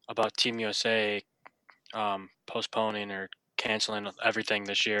 About Team USA postponing or canceling everything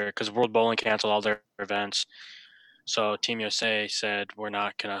this year because World Bowling canceled all their events. So Team USA said we're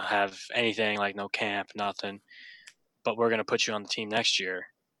not gonna have anything, like no camp, nothing, but we're gonna put you on the team next year,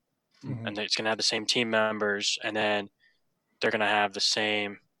 and it's gonna have the same team members, and then they're gonna have the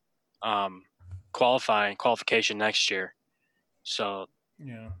same qualification next year. So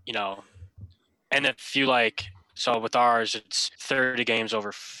yeah, and if you so with ours, it's 30 games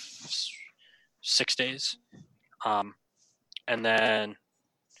over 6 days, and then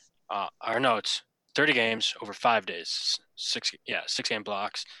it's 30 games over 5 days, 6 game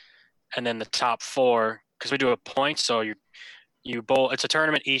blocks, and then the top 4, because we do a point, so you bowl. It's a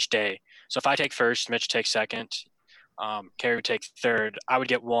tournament each day. So if I take first, Mitch takes second, Kerry would take third, I would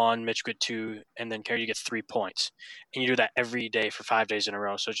get 1, Mitch would get 2, and then Kerry, you get 3 points, and you do that every day for 5 days in a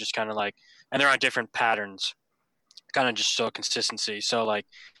row. So it's just kind of and they're on different patterns, kind of just show consistency. So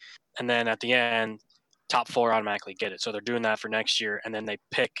and then at the end, top 4 automatically get it. So they're doing that for next year, and then they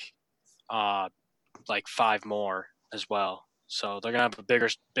pick like 5 more as well. So they're gonna have a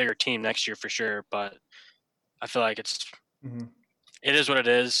bigger team next year for sure. But I feel like it is what it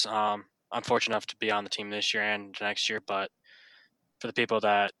is. I'm fortunate enough to be on the team this year and next year, but for the people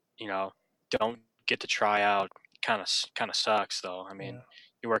that don't get to try out, kind of sucks though. I mean,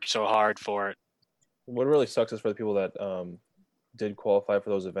 you work so hard for it. What really sucks is for the people that did qualify for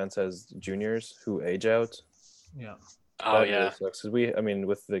those events as juniors who age out. Yeah. Oh That yeah. really sucks. 'Cause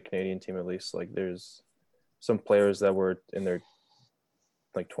with the Canadian team at least, like there's some players that were in their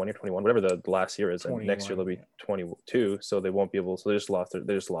like 20 or 21, whatever the last year is, and next year they'll be 22, so they won't be able. So they just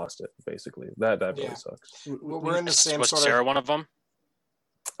lost it basically. That really sucks. We're in the same Was sort Sarah of. one of them?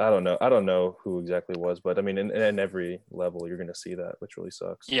 I don't know who exactly was, but I mean, in every level, you're going to see that, which really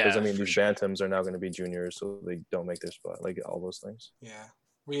sucks. Yeah, because I mean, for these sure. bantams are now going to be juniors, so they don't make their spot, like all those things. Yeah,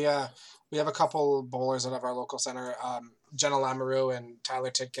 we have a couple bowlers out of our local center, Jenna Lamoureux and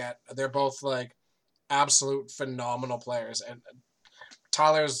Tyler Titcat. They're both like absolute phenomenal players, and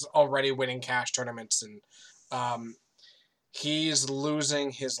Tyler's already winning cash tournaments, and he's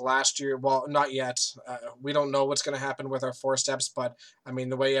losing his last year. Well, not yet. We don't know what's going to happen with our 4 steps, but I mean,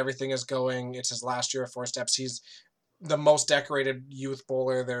 the way everything is going, it's his last year of 4 steps. He's the most decorated youth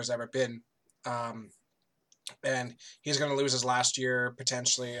bowler there's ever been. And he's going to lose his last year,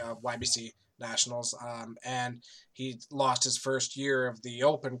 potentially, of YBC Nationals. And he lost his first year of the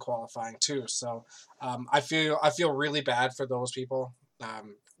Open qualifying too. So I feel really bad for those people.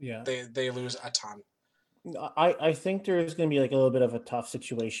 They lose a ton. I think there's going to be like a little bit of a tough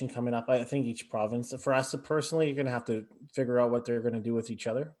situation coming up. I think each province, for us personally, you're going to have to figure out what they're going to do with each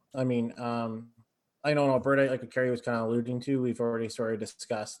other. I mean, I know in Alberta, like Kerry was kind of alluding to, we've already sort of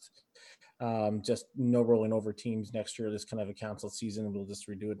discussed just no rolling over teams next year. This kind of a canceled season. We'll just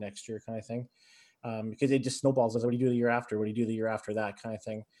redo it next year kind of thing. Because it just snowballs. What do you do the year after? What do you do the year after that kind of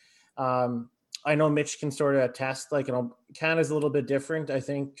thing? I know Mitch can sort of attest, like, Canada's a little bit different, I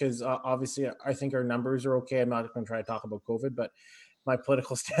think, because obviously I think our numbers are okay. I'm not going to try to talk about COVID, but my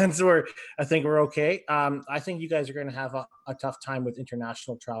political stance I think we're okay. I think you guys are going to have a tough time with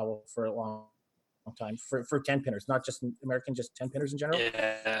international travel for a long time for 10 pinners, not just American, just 10 pinners in general.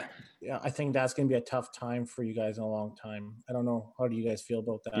 Yeah, I think that's going to be a tough time for you guys in a long time. I don't know. How do you guys feel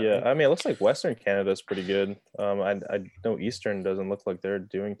about that? Yeah, I mean, it looks like Western Canada's pretty good. I know Eastern doesn't look like they're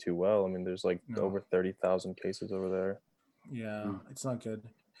doing too well. I mean, there's like over 30,000 cases over there. Yeah, it's not good.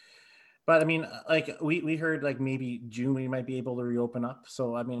 But I mean, like we heard like maybe June we might be able to reopen up.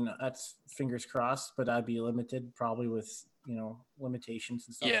 So I mean, that's fingers crossed, but I'd be limited probably with limitations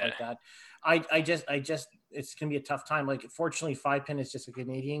and stuff like that. I just it's gonna be a tough time. Like fortunately 5-pin is just a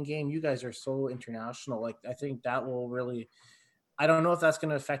Canadian game. You guys are so international. Like I think that will really, I don't know if that's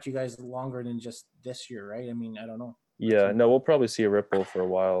gonna affect you guys longer than just this year, right? I mean, I don't know. Yeah, no, we'll probably see a ripple for a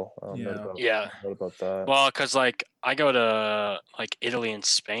while. What about that? Well, because like I go to like Italy and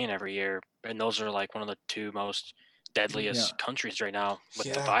Spain every year, and those are like one of the 2 most deadliest countries right now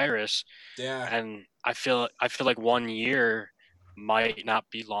with the virus. Yeah, and I feel like 1 year might not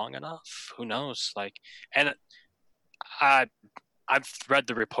be long enough. Who knows? Like, and I've read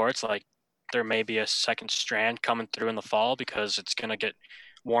the reports like there may be a second strand coming through in the fall because it's gonna get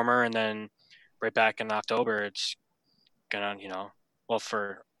warmer, and then right back in October it's gonna well,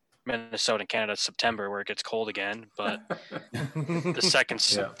 for Minnesota and Canada, it's September where it gets cold again, but the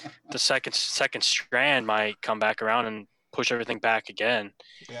second strand might come back around and push everything back again.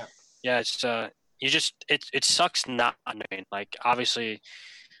 It's it sucks not knowing. Like obviously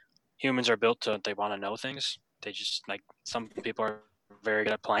humans are built to, they want to know things. They just, like, some people are very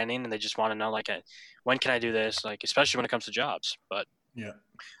good at planning and they just want to know, like, when can I do this, like, especially when it comes to jobs. But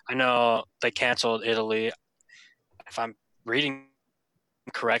I know they canceled Italy. If I'm reading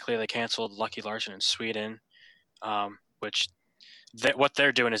correctly, they canceled Lucky Larson in Sweden, which what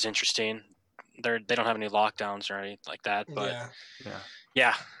they're doing is interesting. They don't have any lockdowns or anything like that, but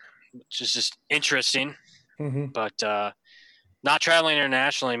which is just interesting. But not traveling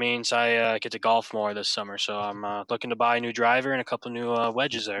internationally means I get to golf more this summer, so I'm looking to buy a new driver and a couple new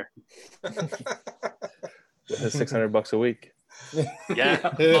wedges there. $600 a week.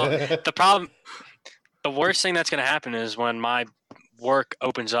 Yeah. Well, the worst thing that's going to happen is when my work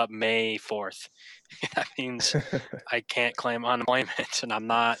opens up May 4th. That means I can't claim unemployment, and I'm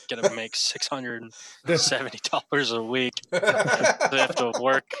not going to make $670 a week. I have to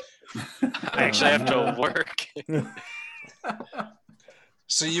work. I actually have to work.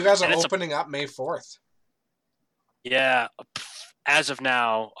 So you guys are opening up May 4th? Yeah. As of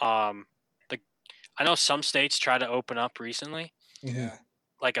now, I know some states try to open up recently.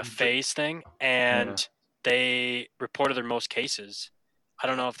 Like a phase thing, and they reported their most cases I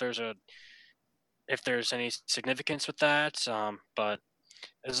don't know if there's any significance with that. But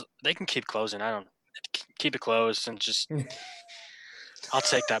they can keep closing. I don't keep it closed and just. I'll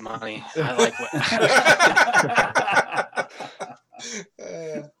take that money. I like what.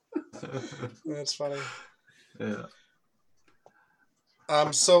 That's funny. Yeah.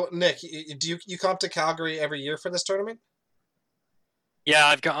 So Nick, do you come to Calgary every year for this tournament? Yeah,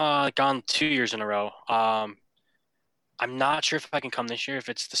 I've gone 2 years in a row. I'm not sure if I can come this year if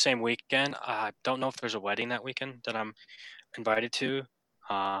it's the same weekend. I don't know if there's a wedding that weekend that I'm invited to.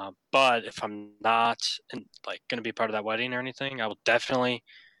 But if I'm not going to be part of that wedding or anything, I will definitely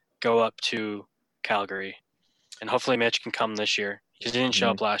go up to Calgary, and hopefully Mitch can come this year. He didn't show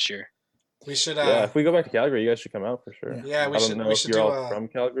up last year. We should. Yeah, if we go back to Calgary, you guys should come out for sure. Yeah, I don't know if you're all from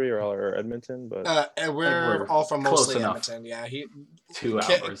Calgary or Edmonton, but we're all from mostly Edmonton. Yeah, 2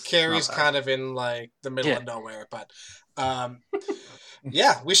 hours. Carrie's kind of in like the middle of nowhere, but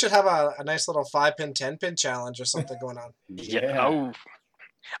yeah, we should have a nice little 5-pin, 10-pin challenge or something going on. Yeah. Oh.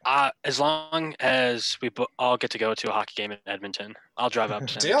 As long as we all get to go to a hockey game in Edmonton, I'll drive up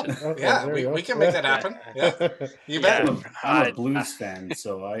to Deal. Edmonton. Yeah, we can make that happen. Yeah, you bet. I'm a Blues fan,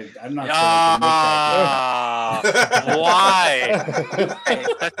 so I'm not sure. Why?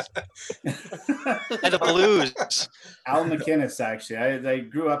 And the Blues. Al McInnes, actually. I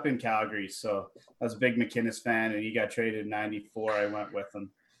grew up in Calgary, so I was a big McInnes fan, and he got traded in '94. I went with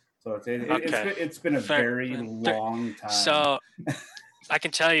him. So it's been a very long time. So I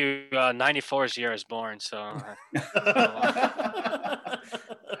can tell you 94 is the year I was born, so I'm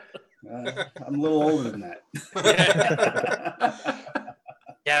a little older than that.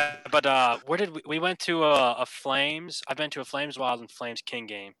 Yeah, but where did we went to a Flames? I've been to a Flames Wild and Flames King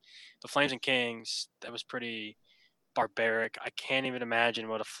game. The Flames and Kings, that was pretty barbaric. I can't even imagine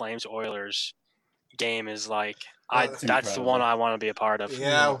what a Flames Oilers game is like. That's the one I want to be a part of.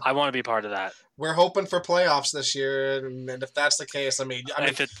 Yeah, I want to be part of that. We're hoping for playoffs this year, and if that's the case, I mean,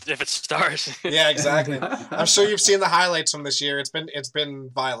 if it starts. Yeah, exactly. I'm sure you've seen the highlights from this year. It's been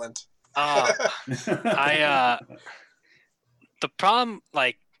violent. The problem,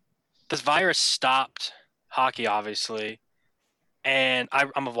 this virus stopped hockey, obviously, and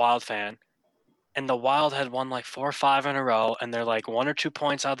I'm a Wild fan, and the Wild had won 4 or 5 in a row, and they're 1 or 2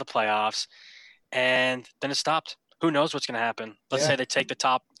 points out of the playoffs, and then it stopped. Who knows what's going to happen? Let's say they take the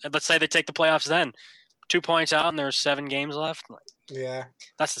playoffs then. 2 points out and there's 7 games left. Yeah.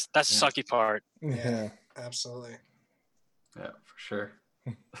 That's the sucky part. Yeah, absolutely. Yeah, for sure.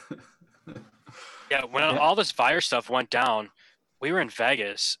 Yeah, when all this virus stuff went down, we were in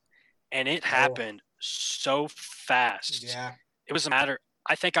Vegas and it happened so fast. Yeah. It was a matter,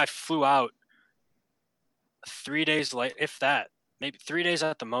 I think I flew out 3 days late, if that, maybe 3 days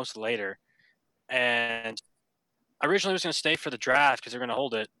at the most later. And I originally was going to stay for the draft because they're going to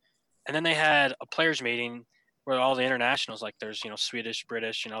hold it. And then they had a players meeting where all the internationals, there's, Swedish,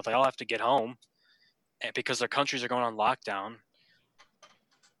 British, they all have to get home because their countries are going on lockdown.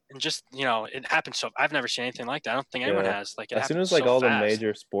 And just, it happened so – I've never seen anything like that. I don't think anyone has. As soon as, all the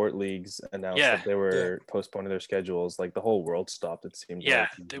major sport leagues announced that they were postponing their schedules, the whole world stopped, it seemed like.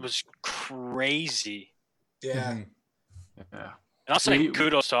 It was crazy. Yeah. Yeah. And I'll say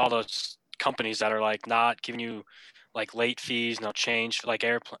kudos to all those companies that are, not giving you – late fees, no change for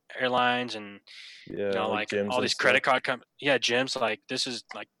airlines and all these credit card gyms. This is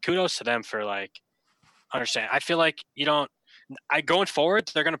kudos to them for understand. I feel like going forward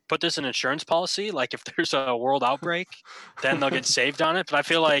they're gonna put this in insurance policy. If there's a world outbreak, then they'll get saved on it. But I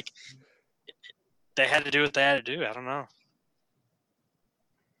feel like they had to do what they had to do. I don't know.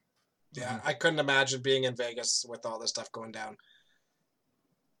 Yeah, I couldn't imagine being in Vegas with all this stuff going down.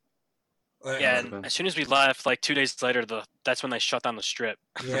 Yeah, and as soon as we left, 2 days later, that's when they shut down the strip.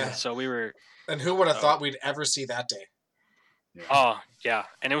 Yeah. So we were. And who would have thought we'd ever see that day? Yeah. Oh yeah,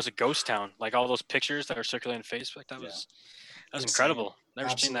 and it was a ghost town. All those pictures that are circulating on Facebook, that was incredible. Never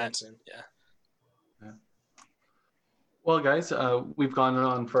seen that. Insane. Yeah. Well, guys, we've gone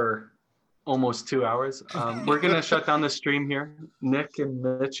on for almost 2 hours. We're gonna shut down the stream here. Nick and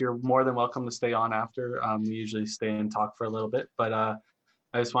Mitch, you're more than welcome to stay on after. We usually stay and talk for a little bit, but.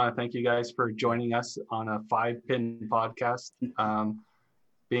 I just want to thank you guys for joining us on a 5-pin podcast.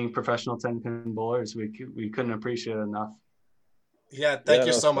 Being professional 10-pin bowlers, we couldn't appreciate it enough. Yeah, thank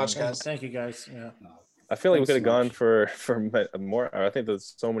you so much, guys. Thank you, guys. Yeah. I feel like we could have gone for more. I think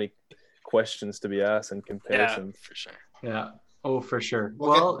there's so many questions to be asked and comparisons. Yeah, for sure. Yeah. Oh, for sure.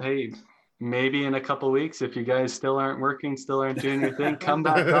 Well, hey, maybe in a couple of weeks, if you guys still aren't working, still aren't doing your thing, come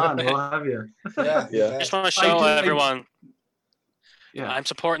back on. We'll have you. Yeah. I just want to show everyone. Yeah, I'm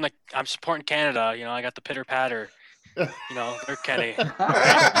supporting Canada. I got the pitter patter. Letterkenny.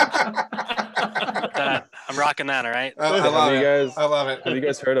 That I'm rocking that. All right. I love it. guys, I love it. have you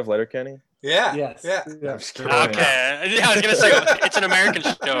guys heard of Letterkenny? Yeah. Yes. Yeah. Yeah. I'm just kidding. Oh, Okay. Yeah, I was gonna say it's an American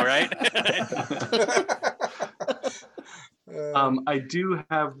show, right? I do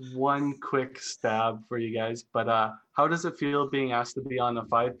have one quick stab for you guys, but how does it feel being asked to be on a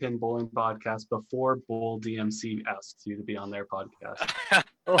 5-Pin Bowling podcast before Bowl DMC asked you to be on their podcast?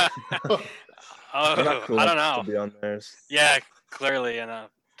 They're Oh, not cool I don't enough know. to be on theirs. Yeah, clearly, we're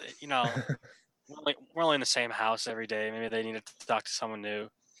only in the same house every day. Maybe they need to talk to someone new.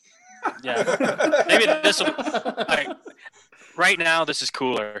 Yeah, maybe this will. Right now, this is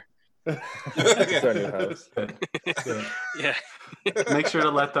cooler. It's our new house. Good. Yeah, Make sure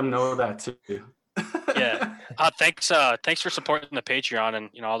to let them know that too. yeah. Thanks for supporting the Patreon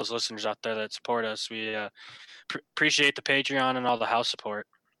and all those listeners out there that support us. We appreciate the Patreon and all the house support.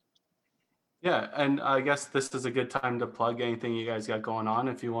 Yeah, and I guess this is a good time to plug anything you guys got going on.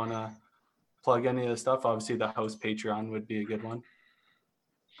 If you want to plug any of the stuff, obviously the house Patreon would be a good one.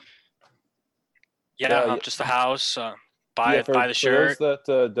 Yeah, just the house. Buy the shirt. For those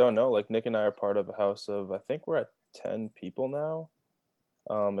that don't know, like Nick and I are part of a house of, I think we're at 10 people now.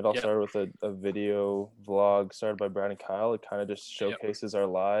 It all started with a video vlog started by Brad and Kyle. It kind of just showcases our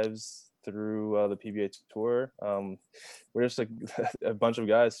lives through the PBA tour. We're just like a bunch of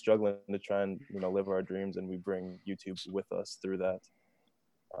guys struggling to try and live our dreams, and we bring YouTube with us through that.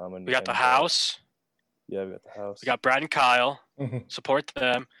 We got the house. Yeah, we got the house. We got Brad and Kyle. Support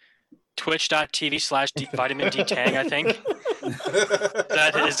them. Twitch.tv/Vitamin D Tang, I think.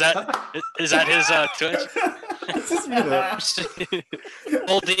 Is that his Twitch?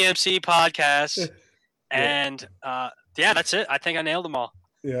 Old DMC podcast. And that's it. I think I nailed them all.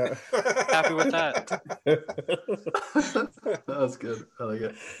 Yeah. Happy with that. That was good. I like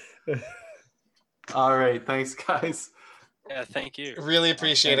it. All right. Thanks, guys. Yeah, thank you. Really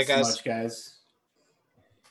appreciate it, Thanks guys. so much, guys.